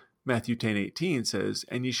 Matthew 10:18 says,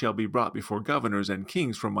 And ye shall be brought before governors and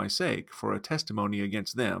kings for my sake, for a testimony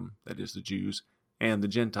against them, that is the Jews, and the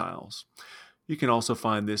Gentiles. You can also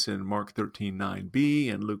find this in Mark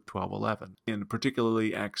 13:9b and Luke 12:11, and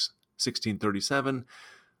particularly Acts 16:37.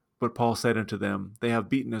 But Paul said unto them, They have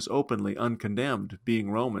beaten us openly, uncondemned,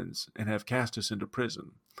 being Romans, and have cast us into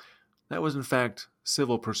prison. That was in fact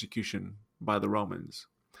civil persecution by the Romans.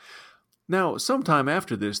 Now, sometime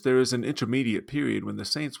after this, there is an intermediate period when the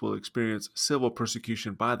saints will experience civil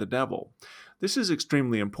persecution by the devil. This is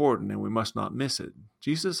extremely important, and we must not miss it.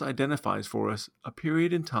 Jesus identifies for us a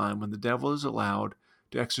period in time when the devil is allowed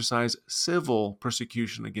to exercise civil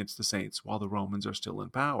persecution against the saints while the Romans are still in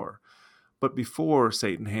power, but before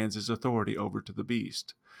Satan hands his authority over to the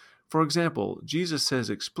beast. For example, Jesus says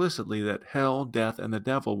explicitly that hell, death, and the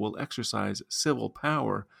devil will exercise civil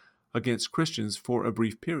power against Christians for a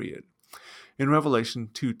brief period. In Revelation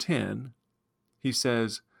 2:10, he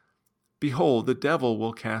says, Behold, the devil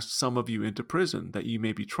will cast some of you into prison, that ye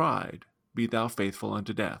may be tried. Be thou faithful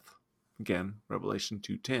unto death. Again, Revelation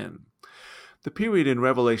 2:10. The period in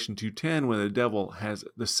Revelation 2:10 when the devil has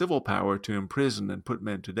the civil power to imprison and put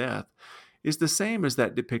men to death is the same as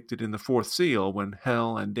that depicted in the fourth seal when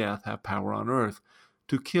hell and death have power on earth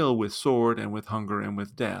to kill with sword and with hunger and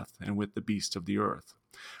with death and with the beasts of the earth.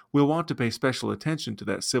 We'll want to pay special attention to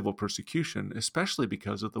that civil persecution, especially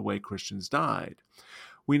because of the way Christians died.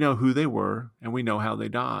 We know who they were, and we know how they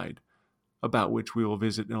died, about which we will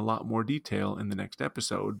visit in a lot more detail in the next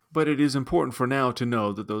episode. But it is important for now to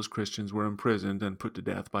know that those Christians were imprisoned and put to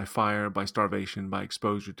death by fire, by starvation, by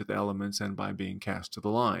exposure to the elements, and by being cast to the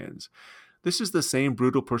lions. This is the same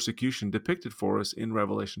brutal persecution depicted for us in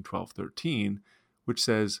Revelation 12:13, which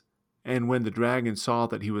says, And when the dragon saw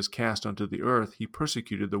that he was cast unto the earth, he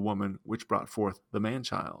persecuted the woman which brought forth the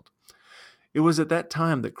man-child. It was at that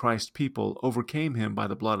time that Christ's people overcame him by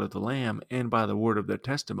the blood of the Lamb and by the word of their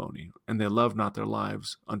testimony, and they loved not their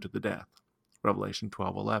lives unto the death. Revelation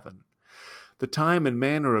 12:11. The time and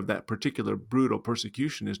manner of that particular brutal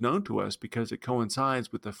persecution is known to us because it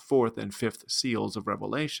coincides with the fourth and fifth seals of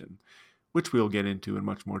Revelation, which we'll get into in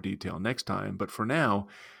much more detail next time, but for now,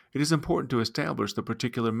 it is important to establish the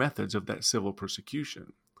particular methods of that civil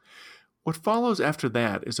persecution. What follows after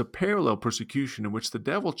that is a parallel persecution in which the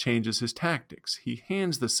devil changes his tactics. He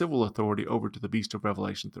hands the civil authority over to the beast of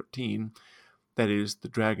Revelation 13, that is, the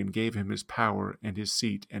dragon gave him his power and his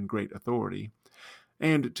seat and great authority.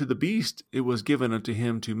 And to the beast it was given unto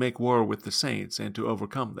him to make war with the saints and to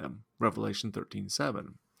overcome them. Revelation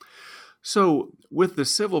 13:7. So, with the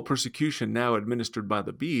civil persecution now administered by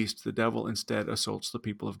the beast, the devil instead assaults the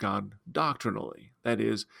people of God doctrinally, that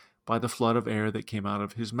is, by the flood of air that came out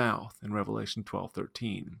of his mouth in Revelation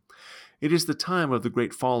 12:13. It is the time of the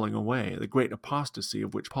great falling away, the great apostasy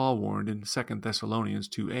of which Paul warned in 2 Thessalonians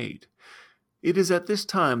 2:8. It is at this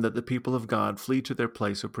time that the people of God flee to their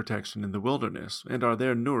place of protection in the wilderness, and are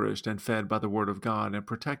there nourished and fed by the word of God and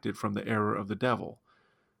protected from the error of the devil.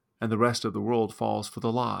 And the rest of the world falls for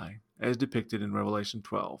the lie, as depicted in Revelation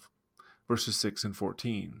 12, verses 6 and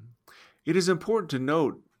 14. It is important to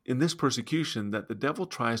note in this persecution that the devil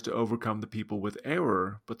tries to overcome the people with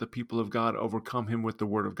error, but the people of God overcome him with the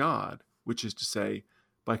word of God, which is to say,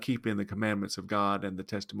 by keeping the commandments of God and the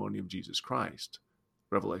testimony of Jesus Christ.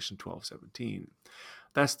 Revelation 12:17.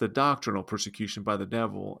 That's the doctrinal persecution by the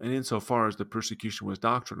devil, and insofar as the persecution was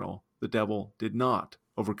doctrinal, the devil did not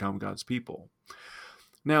overcome God's people.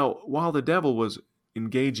 Now, while the devil was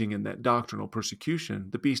engaging in that doctrinal persecution,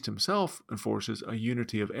 the beast himself enforces a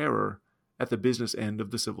unity of error at the business end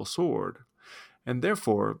of the civil sword. And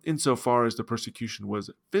therefore, insofar as the persecution was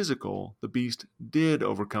physical, the beast did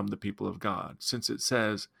overcome the people of God, since it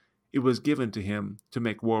says, it was given to him to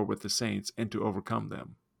make war with the saints and to overcome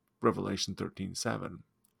them. Revelation 13:7.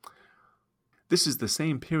 This is the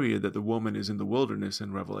same period that the woman is in the wilderness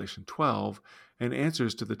in Revelation 12 and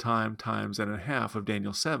answers to the times and a half of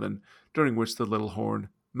Daniel 7, during which the little horn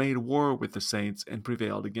made war with the saints and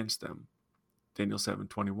prevailed against them. Daniel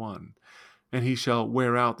 7:21. And he shall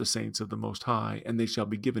wear out the saints of the Most High, and they shall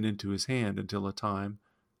be given into his hand until a time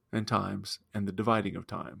and times and the dividing of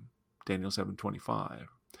time. Daniel 7:25.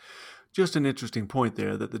 Just an interesting point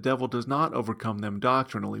there that the devil does not overcome them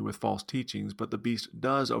doctrinally with false teachings, but the beast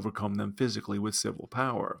does overcome them physically with civil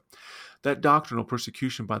power. That doctrinal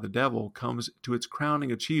persecution by the devil comes to its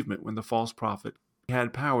crowning achievement when the false prophet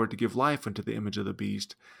had power to give life unto the image of the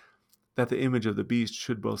beast, that the image of the beast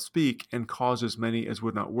should both speak and cause as many as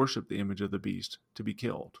would not worship the image of the beast to be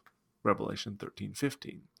killed. Revelation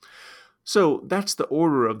 13:15. So that's the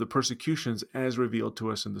order of the persecutions as revealed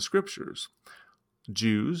to us in the Scriptures.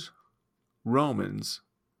 Jews, Romans,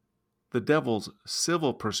 the devil's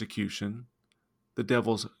civil persecution, the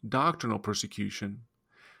devil's doctrinal persecution,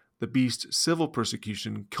 the beast's civil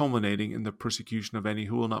persecution culminating in the persecution of any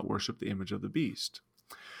who will not worship the image of the beast.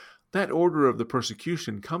 That order of the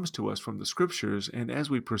persecution comes to us from the Scriptures, and as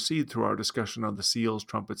we proceed through our discussion on the seals,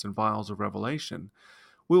 trumpets, and vials of Revelation,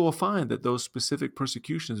 we will find that those specific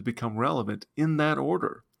persecutions become relevant in that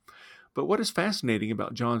order. But what is fascinating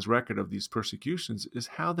about John's record of these persecutions is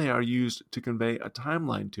how they are used to convey a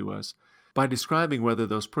timeline to us by describing whether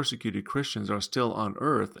those persecuted Christians are still on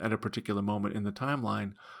earth at a particular moment in the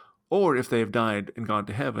timeline, or if they have died and gone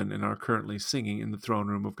to heaven and are currently singing in the throne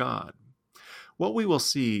room of God. What we will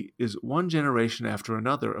see is one generation after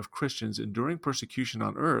another of Christians enduring persecution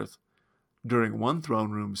on earth during one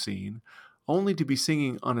throne room scene, only to be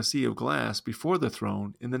singing on a sea of glass before the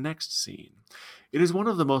throne in the next scene. It is one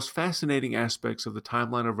of the most fascinating aspects of the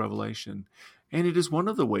timeline of Revelation, and it is one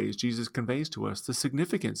of the ways Jesus conveys to us the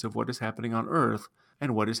significance of what is happening on earth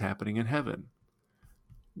and what is happening in heaven.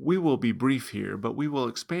 We will be brief here, but we will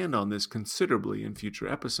expand on this considerably in future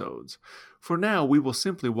episodes. For now, we will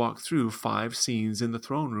simply walk through 5 scenes in the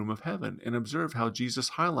throne room of heaven and observe how Jesus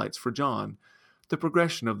highlights for John the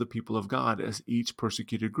progression of the people of God as each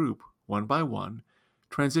persecuted group, one by one,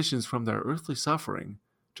 transitions from their earthly suffering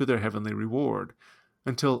to their heavenly reward,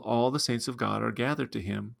 until all the saints of God are gathered to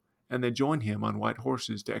him, and they join him on white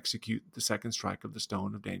horses to execute the second strike of the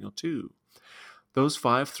stone of Daniel 2. Those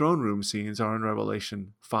 5 throne room scenes are in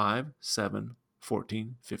Revelation 5, 7,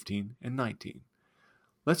 14, 15, and 19.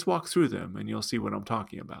 Let's walk through them, and you'll see what I'm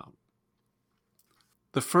talking about.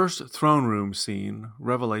 The first throne room scene,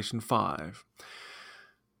 Revelation 5.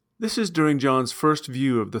 This is during John's first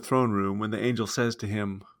view of the throne room when the angel says to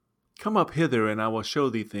him, "Come up hither, and I will show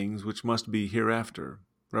thee things which must be hereafter."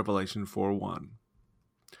 Revelation 4:1.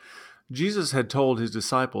 Jesus had told his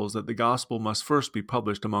disciples that the gospel must first be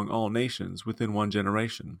published among all nations within one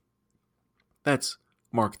generation. That's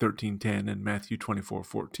Mark 13:10 and Matthew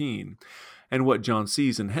 24:14. And what John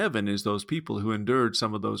sees in heaven is those people who endured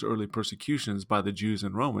some of those early persecutions by the Jews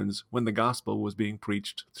and Romans when the gospel was being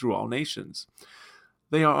preached through all nations.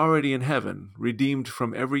 They are already in heaven, redeemed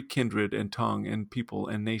from every kindred and tongue and people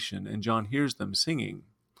and nation, and John hears them singing.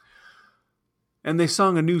 And they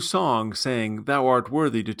sung a new song, saying, Thou art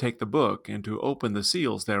worthy to take the book and to open the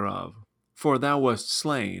seals thereof. For thou wast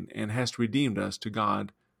slain, and hast redeemed us to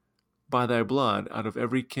God by thy blood out of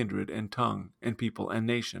every kindred and tongue and people and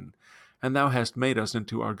nation. And thou hast made us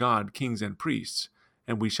unto our God kings and priests,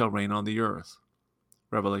 and we shall reign on the earth.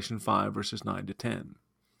 Revelation 5, verses 9 to 10.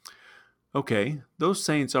 Okay, those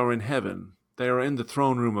saints are in heaven. They are in the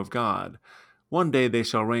throne room of God. One day they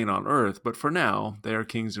shall reign on earth, but for now they are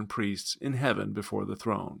kings and priests in heaven before the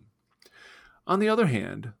throne. On the other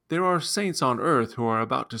hand, there are saints on earth who are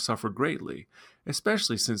about to suffer greatly,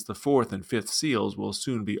 especially since the fourth and fifth seals will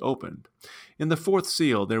soon be opened. In the fourth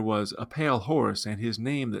seal there was a pale horse, and his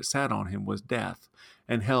name that sat on him was Death,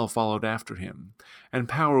 and hell followed after him. And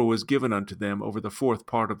power was given unto them over the fourth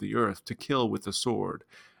part of the earth to kill with the sword,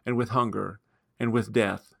 and with hunger, and with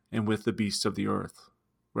death, and with the beasts of the earth.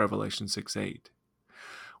 Revelation 6:8.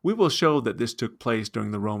 We will show that this took place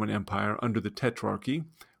during the Roman Empire under the Tetrarchy,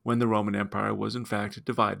 when the Roman Empire was in fact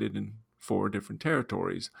divided in 4 different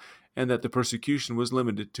territories, and that the persecution was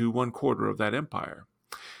limited to 1/4 of that empire.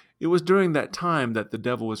 It was during that time that the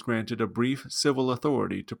devil was granted a brief civil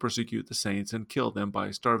authority to persecute the saints and kill them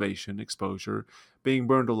by starvation, exposure, being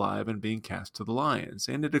burned alive, and being cast to the lions,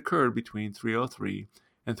 and it occurred between 303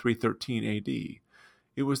 and 313 A.D.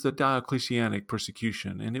 It was the Diocletianic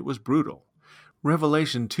persecution, and it was brutal.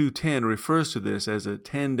 Revelation 2:10 refers to this as a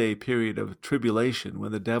 10-day period of tribulation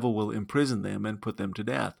when the devil will imprison them and put them to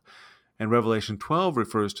death. And Revelation 12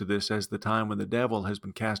 refers to this as the time when the devil has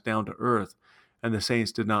been cast down to earth, and the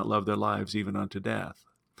saints did not love their lives even unto death.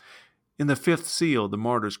 In the 5th seal, the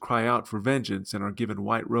martyrs cry out for vengeance and are given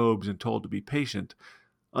white robes and told to be patient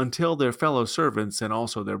until their fellow servants and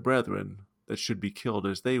also their brethren that should be killed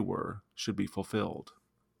as they were should be fulfilled.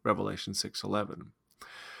 Revelation 6:11.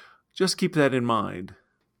 Just keep that in mind.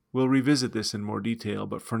 We'll revisit this in more detail,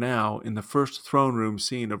 but for now, in the first throne room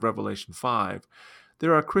scene of Revelation 5,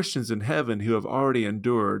 there are Christians in heaven who have already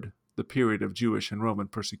endured the period of Jewish and Roman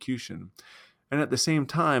persecution, and at the same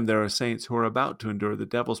time there are saints who are about to endure the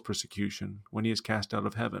devil's persecution when he is cast out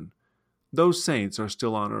of heaven. Those saints are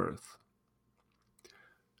still on earth.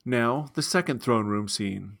 Now, the second throne room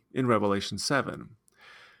scene in Revelation 7.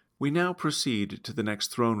 We now proceed to the next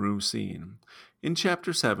throne room scene. In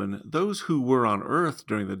chapter 7, those who were on earth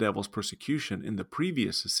during the devil's persecution in the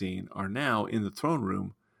previous scene are now in the throne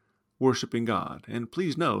room worshiping God. And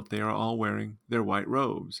please note, they are all wearing their white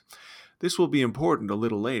robes. This will be important a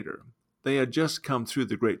little later. They had just come through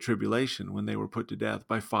the great tribulation when they were put to death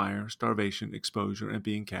by fire, starvation, exposure, and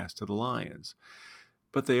being cast to the lions.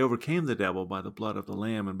 But they overcame the devil by the blood of the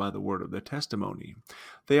Lamb and by the word of their testimony.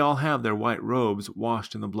 They all have their white robes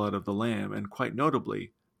washed in the blood of the Lamb, and quite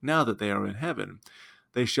notably, now that they are in heaven,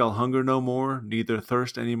 they shall hunger no more, neither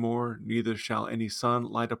thirst any more, neither shall any sun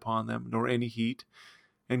light upon them, nor any heat,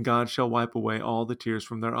 and God shall wipe away all the tears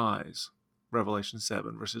from their eyes. Revelation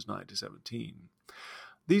 7, verses 9 to 17.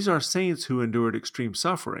 These are saints who endured extreme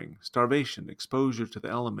suffering, starvation, exposure to the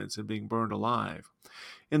elements, and being burned alive.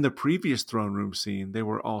 In the previous throne room scene, they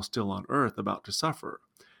were all still on earth about to suffer.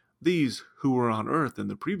 These who were on earth in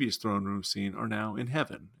the previous throne room scene are now in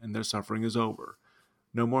heaven, and their suffering is over.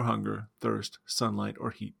 No more hunger, thirst, sunlight,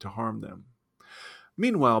 or heat to harm them.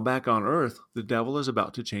 Meanwhile, back on earth, the devil is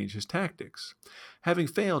about to change his tactics. Having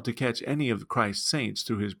failed to catch any of Christ's saints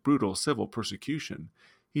through his brutal civil persecution,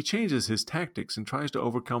 he changes his tactics and tries to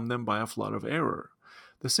overcome them by a flood of error.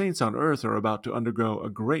 The saints on earth are about to undergo a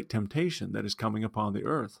great temptation that is coming upon the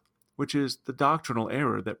earth, which is the doctrinal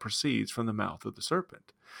error that proceeds from the mouth of the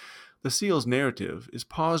serpent. The seal's narrative is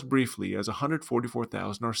paused briefly as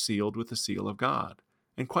 144,000 are sealed with the seal of God.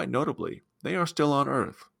 And quite notably, they are still on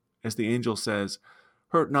earth, as the angel says,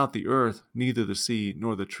 Hurt not the earth, neither the sea,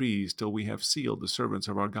 nor the trees, till we have sealed the servants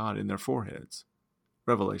of our God in their foreheads.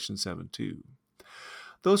 Revelation 7:2.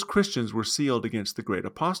 Those Christians were sealed against the great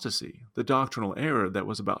apostasy, the doctrinal error that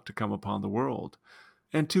was about to come upon the world.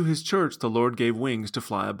 And to his church the Lord gave wings to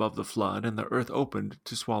fly above the flood, and the earth opened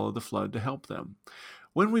to swallow the flood to help them.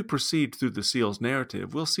 When we proceed through the seal's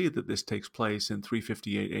narrative, we'll see that this takes place in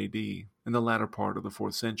 358 A.D., in the latter part of the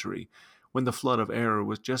 4th century, when the flood of error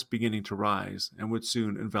was just beginning to rise and would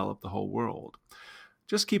soon envelop the whole world.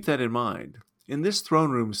 Just keep that in mind. In this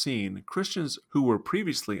throne room scene, Christians who were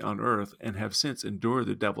previously on earth and have since endured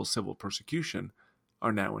the devil's civil persecution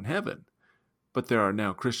are now in heaven. But there are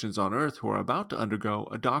now Christians on earth who are about to undergo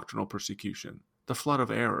a doctrinal persecution, the flood of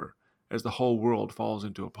error, as the whole world falls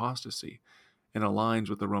into apostasy and aligns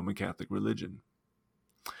with the Roman Catholic religion.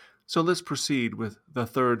 So let's proceed with the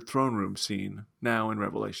third throne room scene, now in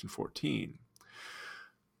Revelation 14.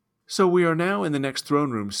 So we are now in the next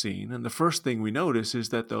throne room scene, and the first thing we notice is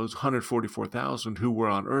that those 144,000 who were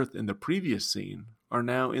on earth in the previous scene are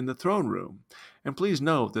now in the throne room. And please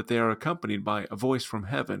note that they are accompanied by a voice from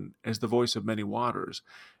heaven as the voice of many waters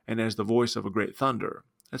and as the voice of a great thunder.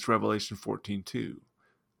 That's Revelation 14:2.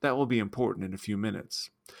 That will be important in a few minutes.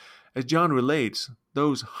 As John relates,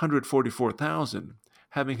 those 144,000,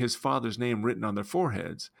 having his Father's name written on their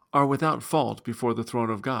foreheads, are without fault before the throne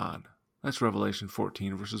of God. That's Revelation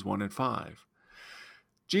 14, verses 1 and 5.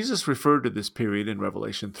 Jesus referred to this period in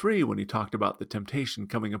Revelation 3 when he talked about the temptation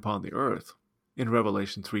coming upon the earth. In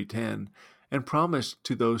Revelation 3:10, and promised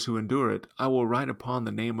to those who endure it, I will write upon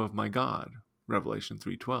the name of my God. Revelation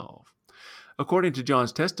 3:12. According to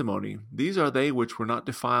John's testimony, these are they which were not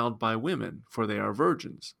defiled by women, for they are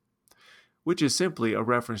virgins, which is simply a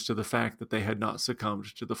reference to the fact that they had not succumbed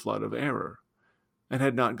to the flood of error, and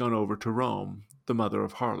had not gone over to Rome, the mother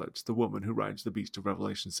of harlots, the woman who rides the beast of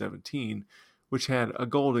Revelation 17, which had a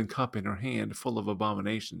golden cup in her hand full of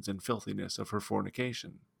abominations and filthiness of her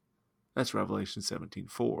fornication. That's Revelation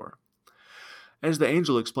 17:4. As the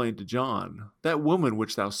angel explained to John, that woman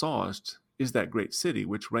which thou sawest is that great city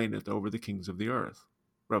which reigneth over the kings of the earth.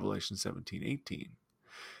 Revelation 17:18.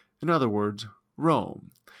 In other words,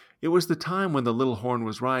 Rome. It was the time when the little horn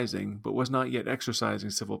was rising, but was not yet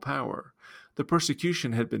exercising civil power. The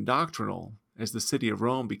persecution had been doctrinal, as the city of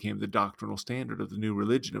Rome became the doctrinal standard of the new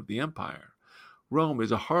religion of the empire. Rome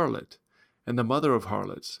is a harlot, and the mother of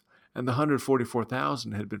harlots, and the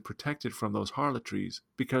 144,000 had been protected from those harlotries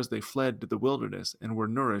because they fled to the wilderness and were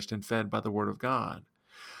nourished and fed by the word of God.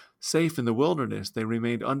 Safe in the wilderness, they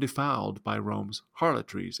remained undefiled by Rome's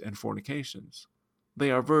harlotries and fornications.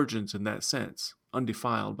 They are virgins in that sense,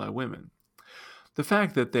 undefiled by women. The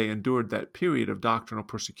fact that they endured that period of doctrinal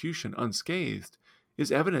persecution unscathed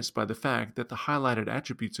is evidenced by the fact that the highlighted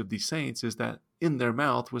attributes of these saints is that in their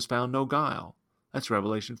mouth was found no guile. That's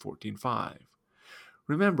Revelation 14:5.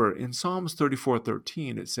 Remember, in Psalms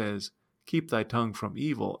 34:13 it says, Keep thy tongue from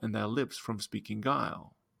evil and thy lips from speaking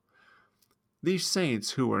guile. These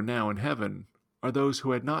saints who are now in heaven are those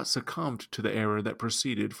who had not succumbed to the error that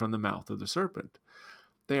proceeded from the mouth of the serpent.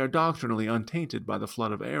 They are doctrinally untainted by the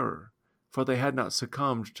flood of error, for they had not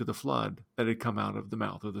succumbed to the flood that had come out of the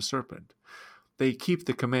mouth of the serpent. They keep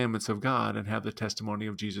the commandments of God and have the testimony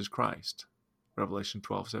of Jesus Christ. Revelation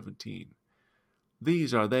 12:17.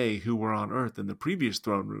 These are they who were on earth in the previous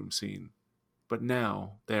throne room scene, but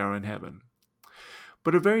now they are in heaven.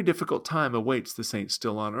 But a very difficult time awaits the saints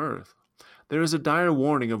still on earth. There is a dire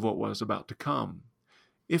warning of what was about to come.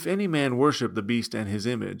 If any man worship the beast and his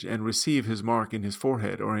image, and receive his mark in his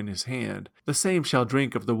forehead or in his hand, the same shall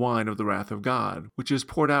drink of the wine of the wrath of God, which is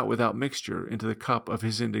poured out without mixture into the cup of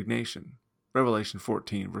his indignation. Revelation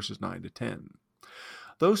 14, verses 9 to 10.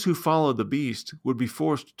 Those who followed the beast would be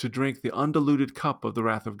forced to drink the undiluted cup of the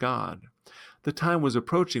wrath of God. The time was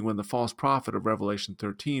approaching when the false prophet of Revelation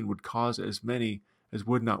 13 would cause as many as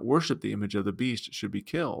would not worship the image of the beast should be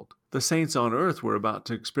killed. The saints on earth were about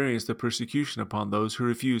to experience the persecution upon those who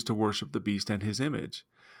refused to worship the beast and his image.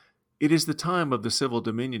 It is the time of the civil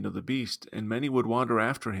dominion of the beast, and many would wander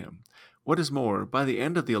after him. What is more, by the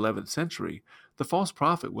end of the 11th century, the false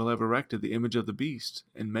prophet will have erected the image of the beast,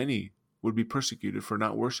 and many would be persecuted for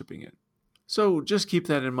not worshiping it. So just keep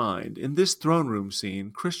that in mind. In this throne room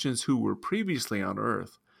scene, Christians who were previously on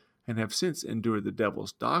earth and have since endured the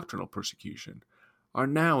devil's doctrinal persecution are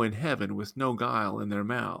now in heaven with no guile in their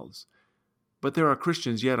mouths. But there are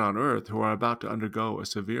Christians yet on earth who are about to undergo a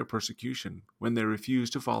severe persecution when they refuse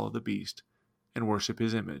to follow the beast and worship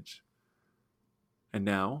his image. And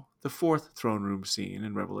now, the fourth throne room scene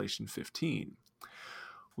in Revelation 15.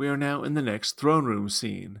 We are now in the next throne room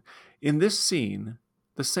scene. In this scene,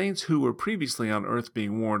 the saints who were previously on earth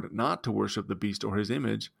being warned not to worship the beast or his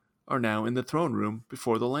image are now in the throne room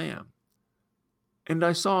before the Lamb. And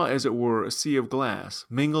I saw, as it were, a sea of glass,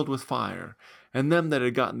 mingled with fire, and them that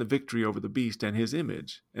had gotten the victory over the beast and his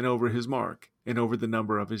image, and over his mark, and over the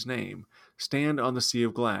number of his name, stand on the sea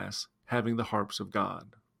of glass, having the harps of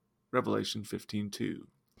God. Revelation 15:2.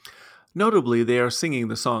 Notably, they are singing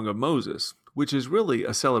the Song of Moses, which is really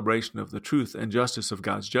a celebration of the truth and justice of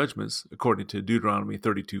God's judgments, according to Deuteronomy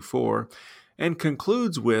 32:4, and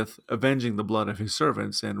concludes with avenging the blood of his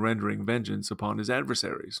servants and rendering vengeance upon his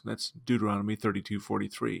adversaries. That's Deuteronomy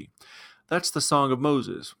 32:43. That's the Song of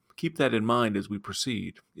Moses. Keep that in mind as we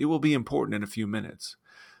proceed. It will be important in a few minutes.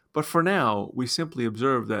 But for now, we simply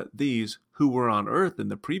observe that these who were on earth in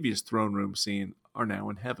the previous throne room scene are now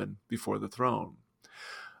in heaven before the throne.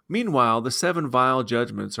 Meanwhile, the 7 vial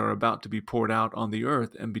judgments are about to be poured out on the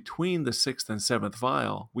earth, and between the 6th and 7th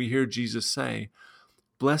vial, we hear Jesus say,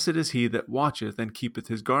 "Blessed is he that watcheth and keepeth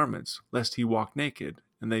his garments, lest he walk naked,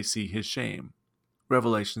 and they see his shame."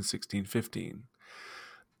 Revelation 16:15.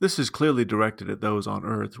 This is clearly directed at those on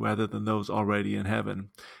earth rather than those already in heaven.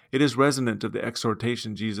 It is resonant of the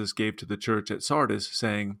exhortation Jesus gave to the church at Sardis,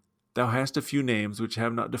 saying, "Thou hast a few names which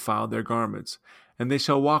have not defiled their garments, and they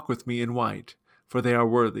shall walk with me in white, for they are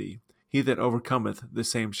worthy. He that overcometh, the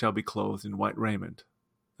same shall be clothed in white raiment."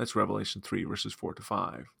 That's Revelation 3, verses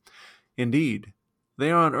 4-5. Indeed, they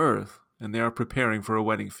are on earth, and they are preparing for a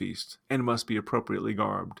wedding feast, and must be appropriately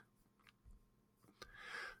garbed.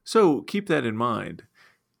 So keep that in mind.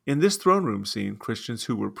 In this throne room scene, Christians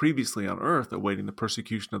who were previously on earth awaiting the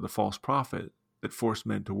persecution of the false prophet that forced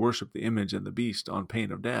men to worship the image and the beast on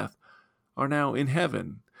pain of death are now in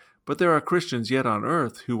heaven. But there are Christians yet on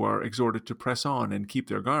earth who are exhorted to press on and keep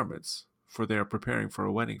their garments, for they are preparing for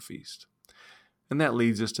a wedding feast. And that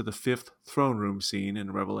leads us to the 5th throne room scene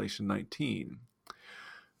in Revelation 19.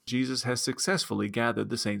 Jesus has successfully gathered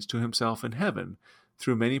the saints to himself in heaven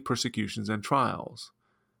through many persecutions and trials.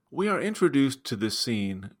 We are introduced to this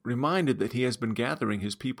scene, reminded that he has been gathering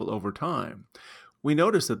his people over time. We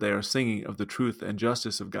notice that they are singing of the truth and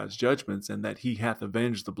justice of God's judgments, and that he hath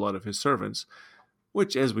avenged the blood of his servants,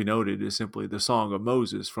 which, as we noted, is simply the Song of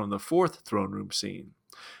Moses from the 4th throne room scene.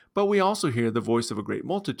 But we also hear the voice of a great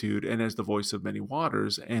multitude, and as the voice of many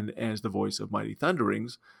waters, and as the voice of mighty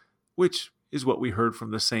thunderings, which is what we heard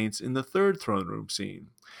from the saints in the 3rd throne room scene.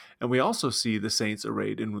 And we also see the saints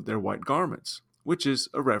arrayed in their white garments, which is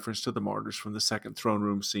a reference to the martyrs from the 2nd throne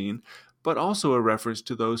room scene, but also a reference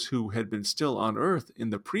to those who had been still on earth in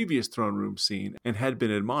the previous throne room scene and had been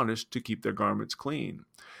admonished to keep their garments clean.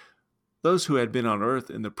 Those who had been on earth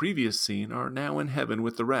in the previous scene are now in heaven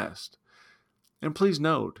with the rest. And please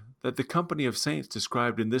note that the company of saints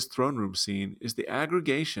described in this throne room scene is the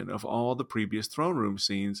aggregation of all the previous throne room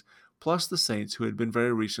scenes, plus the saints who had been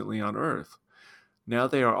very recently on earth. Now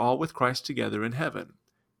they are all with Christ together in heaven.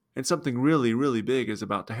 And something really, really big is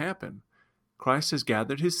about to happen. Christ has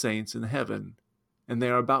gathered his saints in heaven, and they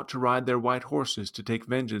are about to ride their white horses to take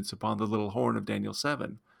vengeance upon the little horn of Daniel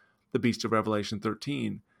 7, the beast of Revelation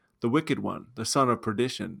 13, the wicked one, the son of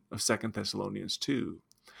perdition of 2 Thessalonians 2.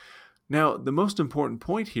 Now, the most important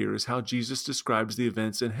point here is how Jesus describes the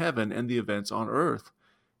events in heaven and the events on earth,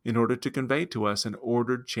 in order to convey to us an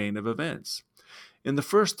ordered chain of events. In the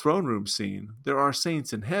 1st throne room scene, there are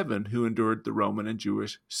saints in heaven who endured the Roman and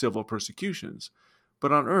Jewish civil persecutions,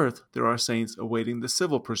 but on earth there are saints awaiting the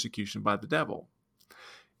civil persecution by the devil.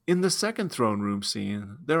 In the 2nd throne room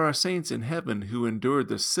scene, there are saints in heaven who endured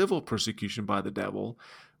the civil persecution by the devil,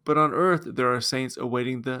 but on earth there are saints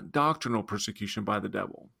awaiting the doctrinal persecution by the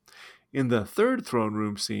devil. In the 3rd throne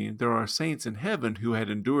room scene, there are saints in heaven who had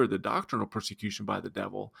endured the doctrinal persecution by the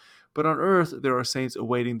devil, but on earth there are saints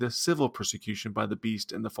awaiting the civil persecution by the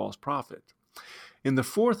beast and the false prophet. In the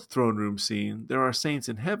 4th throne room scene, there are saints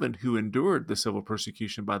in heaven who endured the civil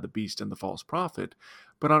persecution by the beast and the false prophet,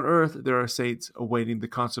 but on earth there are saints awaiting the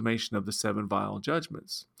consummation of the 7 vial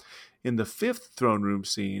judgments. In the 5th throne room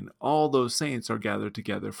scene, all those saints are gathered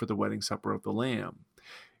together for the wedding supper of the Lamb.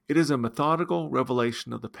 It is a methodical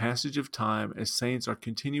revelation of the passage of time as saints are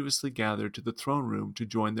continuously gathered to the throne room to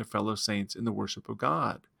join their fellow saints in the worship of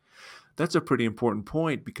God. That's a pretty important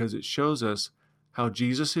point because it shows us how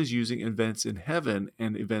Jesus is using events in heaven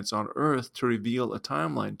and events on earth to reveal a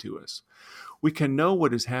timeline to us. We can know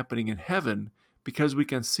what is happening in heaven because we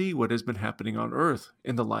can see what has been happening on earth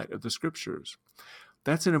in the light of the Scriptures.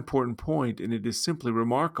 That's an important point, and it is simply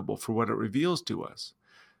remarkable for what it reveals to us.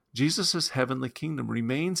 Jesus' heavenly kingdom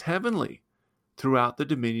remains heavenly throughout the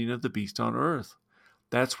dominion of the beast on earth.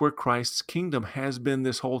 That's where Christ's kingdom has been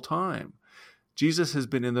this whole time. Jesus has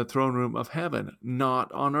been in the throne room of heaven,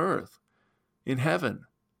 not on earth. In heaven.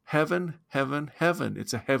 Heaven, heaven, heaven.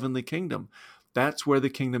 It's a heavenly kingdom. That's where the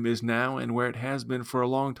kingdom is now and where it has been for a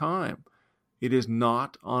long time. It is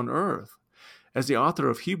not on earth. As the author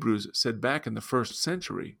of Hebrews said back in the 1st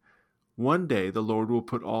century, one day the Lord will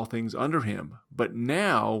put all things under him, but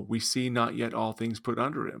now we see not yet all things put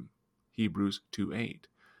under him. Hebrews 2:8.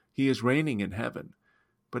 He is reigning in heaven,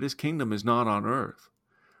 but his kingdom is not on earth.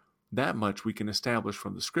 That much we can establish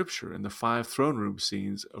from the Scripture, and the 5 throne room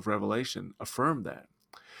scenes of Revelation affirm that.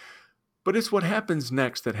 But it's what happens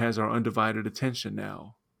next that has our undivided attention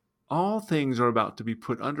now. All things are about to be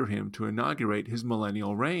put under him to inaugurate his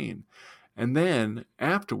millennial reign. And then,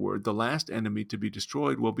 afterward, the last enemy to be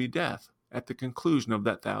destroyed will be death at the conclusion of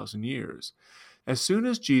that 1,000 years. As soon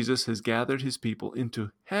as Jesus has gathered his people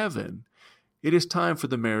into heaven, it is time for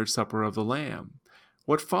the marriage supper of the Lamb.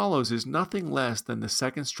 What follows is nothing less than the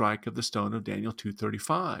second strike of the stone of Daniel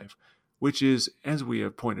 2:35, which is, as we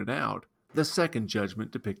have pointed out, the second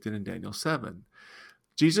judgment depicted in Daniel 7.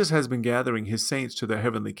 Jesus has been gathering his saints to their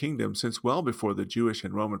heavenly kingdom since well before the Jewish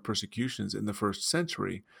and Roman persecutions in the first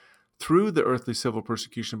century, through the earthly civil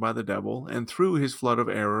persecution by the devil, and through his flood of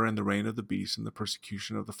error and the reign of the beast and the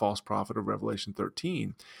persecution of the false prophet of Revelation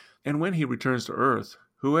 13. And when he returns to earth,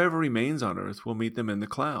 whoever remains on earth will meet them in the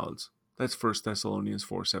clouds. That's 1 Thessalonians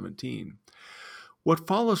 4:17. What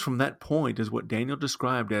follows from that point is what Daniel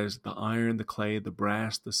described as the iron, the clay, the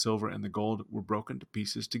brass, the silver, and the gold were broken to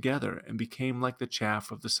pieces together and became like the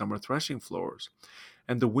chaff of the summer threshing floors.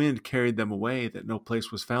 And the wind carried them away that no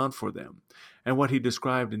place was found for them. And what he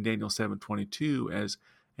described in Daniel 7:22 as,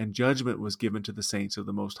 and judgment was given to the saints of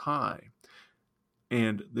the Most High.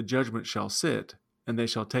 And the judgment shall sit, and they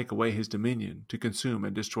shall take away his dominion to consume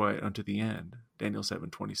and destroy it unto the end. Daniel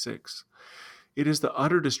 7:26. It is the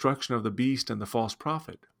utter destruction of the beast and the false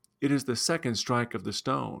prophet. It is the second strike of the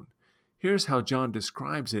stone. Here's how John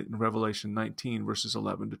describes it in Revelation 19, verses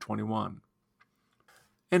 11 to 21.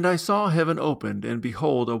 And I saw heaven opened, and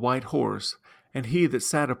behold, a white horse, and he that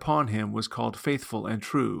sat upon him was called Faithful and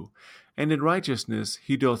True, and in righteousness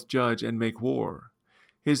he doth judge and make war.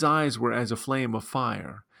 His eyes were as a flame of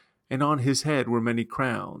fire, and on his head were many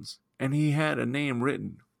crowns, and he had a name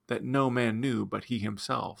written that no man knew but he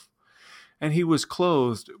himself. And he was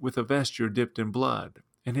clothed with a vesture dipped in blood,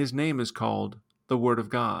 and his name is called the Word of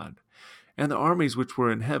God. And the armies which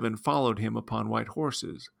were in heaven followed him upon white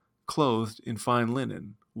horses, clothed in fine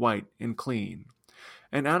linen, white and clean.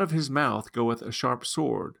 And out of his mouth goeth a sharp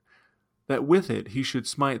sword, that with it he should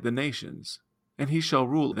smite the nations, and he shall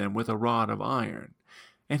rule them with a rod of iron.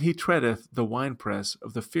 And he treadeth the winepress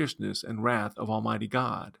of the fierceness and wrath of Almighty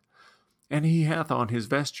God. And he hath on his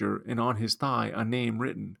vesture and on his thigh a name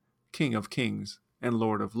written, King of Kings and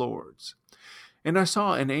Lord of Lords. And I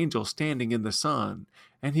saw an angel standing in the sun,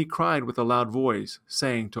 and he cried with a loud voice,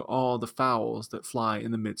 saying to all the fowls that fly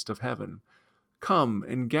in the midst of heaven, Come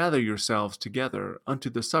and gather yourselves together unto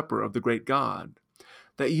the supper of the great God,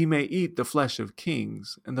 that ye may eat the flesh of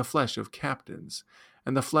kings, and the flesh of captains,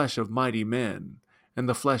 and the flesh of mighty men, and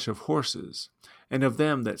the flesh of horses, and of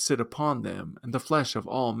them that sit upon them, and the flesh of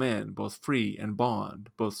all men, both free and bond,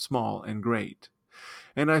 both small and great.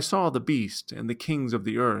 And I saw the beast and the kings of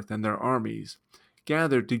the earth and their armies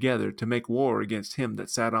gathered together to make war against him that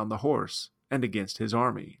sat on the horse and against his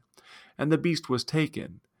army. And the beast was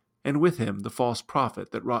taken, and with him the false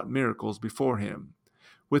prophet that wrought miracles before him,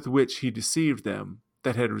 with which he deceived them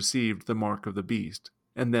that had received the mark of the beast,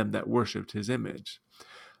 and them that worshipped his image.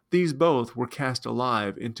 These both were cast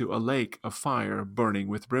alive into a lake of fire burning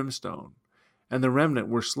with brimstone. And the remnant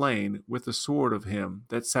were slain with the sword of him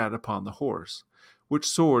that sat upon the horse, which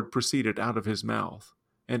sword proceeded out of his mouth,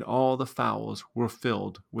 and all the fowls were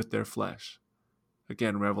filled with their flesh.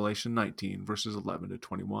 Again, Revelation 19, verses 11 to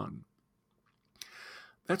 21.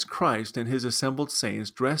 That's Christ and his assembled saints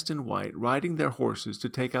dressed in white, riding their horses to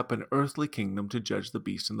take up an earthly kingdom to judge the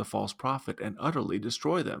beast and the false prophet and utterly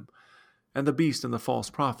destroy them. And the beast and the false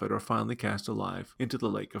prophet are finally cast alive into the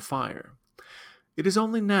lake of fire. It is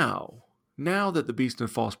only now that the beast and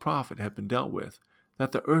false prophet have been dealt with,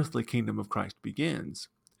 that the earthly kingdom of Christ begins,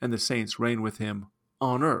 and the saints reign with him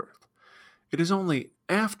on earth. It is only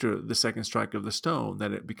after the second strike of the stone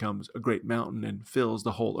that it becomes a great mountain and fills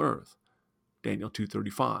the whole earth. Daniel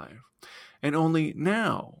 2:35. And only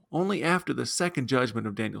now, only after the second judgment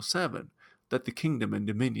of Daniel 7, that the kingdom and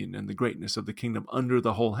dominion and the greatness of the kingdom under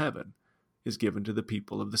the whole heaven is given to the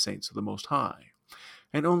people of the saints of the Most High.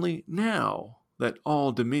 And only now that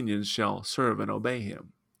all dominions shall serve and obey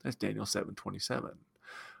him. That's Daniel 7:27.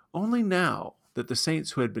 Only now that the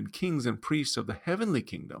saints who had been kings and priests of the heavenly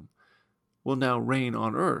kingdom will now reign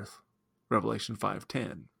on earth. Revelation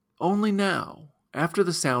 5:10. Only now, after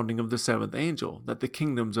the sounding of the seventh angel, that the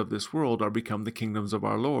kingdoms of this world are become the kingdoms of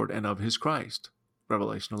our Lord and of his Christ.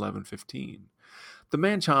 Revelation 11:15. The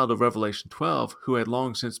man-child of Revelation 12, who had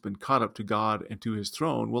long since been caught up to God and to his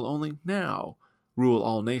throne, will only now rule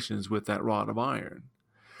all nations with that rod of iron.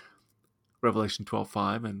 Revelation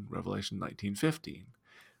 12:5 and Revelation 19:15.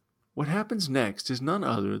 What happens next is none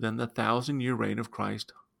other than the 1,000-year reign of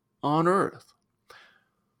Christ on earth.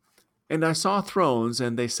 And I saw thrones,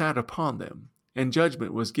 and they sat upon them, and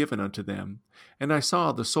judgment was given unto them. And I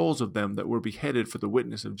saw the souls of them that were beheaded for the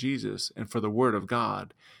witness of Jesus and for the word of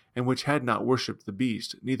God, and which had not worshipped the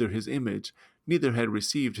beast, neither his image, neither had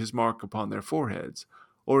received his mark upon their foreheads,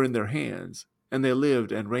 or in their hands, and they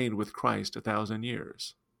lived and reigned with Christ 1,000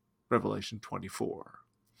 years. Revelation 24.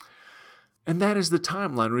 And that is the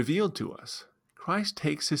timeline revealed to us. Christ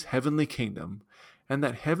takes his heavenly kingdom, and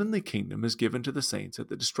that heavenly kingdom is given to the saints at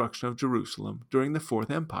the destruction of Jerusalem during the Fourth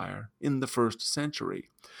Empire in the 1st century.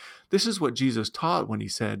 This is what Jesus taught when he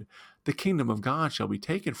said, "The kingdom of God shall be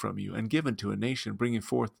taken from you and given to a nation bringing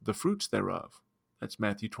forth the fruits thereof." That's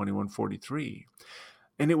Matthew 21:43.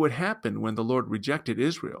 And it would happen when the Lord rejected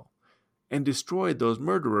Israel and destroyed those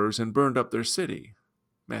murderers and burned up their city.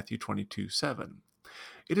 Matthew 22:7.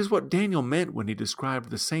 It is what Daniel meant when he described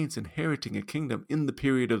the saints inheriting a kingdom in the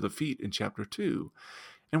period of the feet in chapter 2,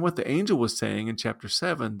 and what the angel was saying in chapter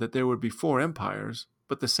 7, that there would be 4 empires,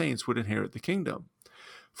 but the saints would inherit the kingdom.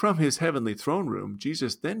 From his heavenly throne room,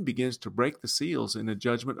 Jesus then begins to break the seals in a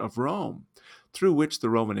judgment of Rome, through which the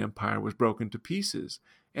Roman Empire was broken to pieces,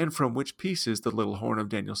 and from which pieces the little horn of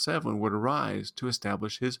Daniel 7 would arise to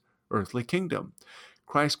establish his earthly kingdom.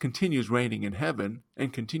 Christ continues reigning in heaven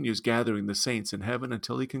and continues gathering the saints in heaven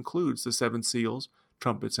until he concludes the 7 seals,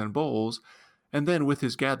 trumpets, and bowls, and then with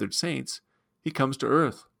his gathered saints, he comes to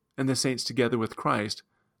earth, and the saints together with Christ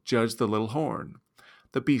judge the little horn,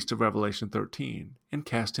 the beast of Revelation 13, and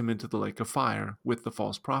cast him into the lake of fire with the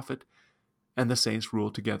false prophet, and the saints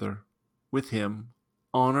rule together with him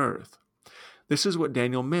on earth. This is what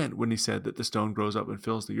Daniel meant when he said that the stone grows up and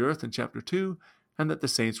fills the earth in chapter 2, and that the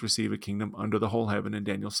saints receive a kingdom under the whole heaven in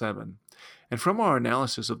Daniel 7. And from our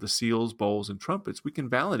analysis of the seals, bowls, and trumpets, we can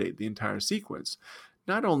validate the entire sequence,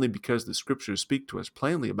 not only because the scriptures speak to us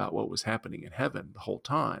plainly about what was happening in heaven the whole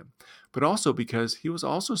time, but also because he was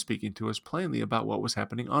also speaking to us plainly about what was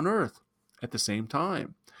happening on earth at the same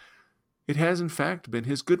time. It has in fact been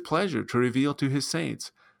his good pleasure to reveal to his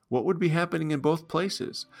saints what would be happening in both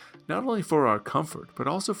places, not only for our comfort, but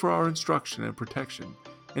also for our instruction and protection,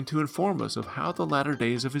 and to inform us of how the latter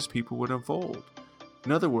days of his people would unfold.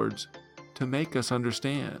 In other words, to make us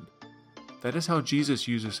understand. That is how Jesus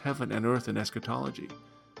uses heaven and earth in eschatology,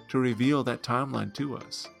 to reveal that timeline to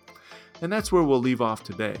us. And that's where we'll leave off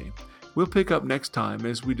today. We'll pick up next time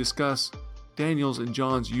as we discuss Daniel's and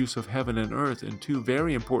John's use of heaven and earth in 2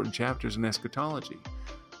 very important chapters in eschatology,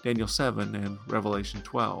 Daniel 7 and Revelation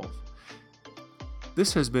 12.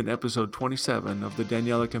 This has been episode 27 of the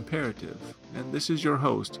Danielic Imperative, and this is your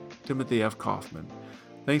host, Timothy F. Kaufman.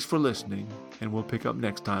 Thanks for listening, and we'll pick up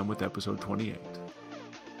next time with episode 28.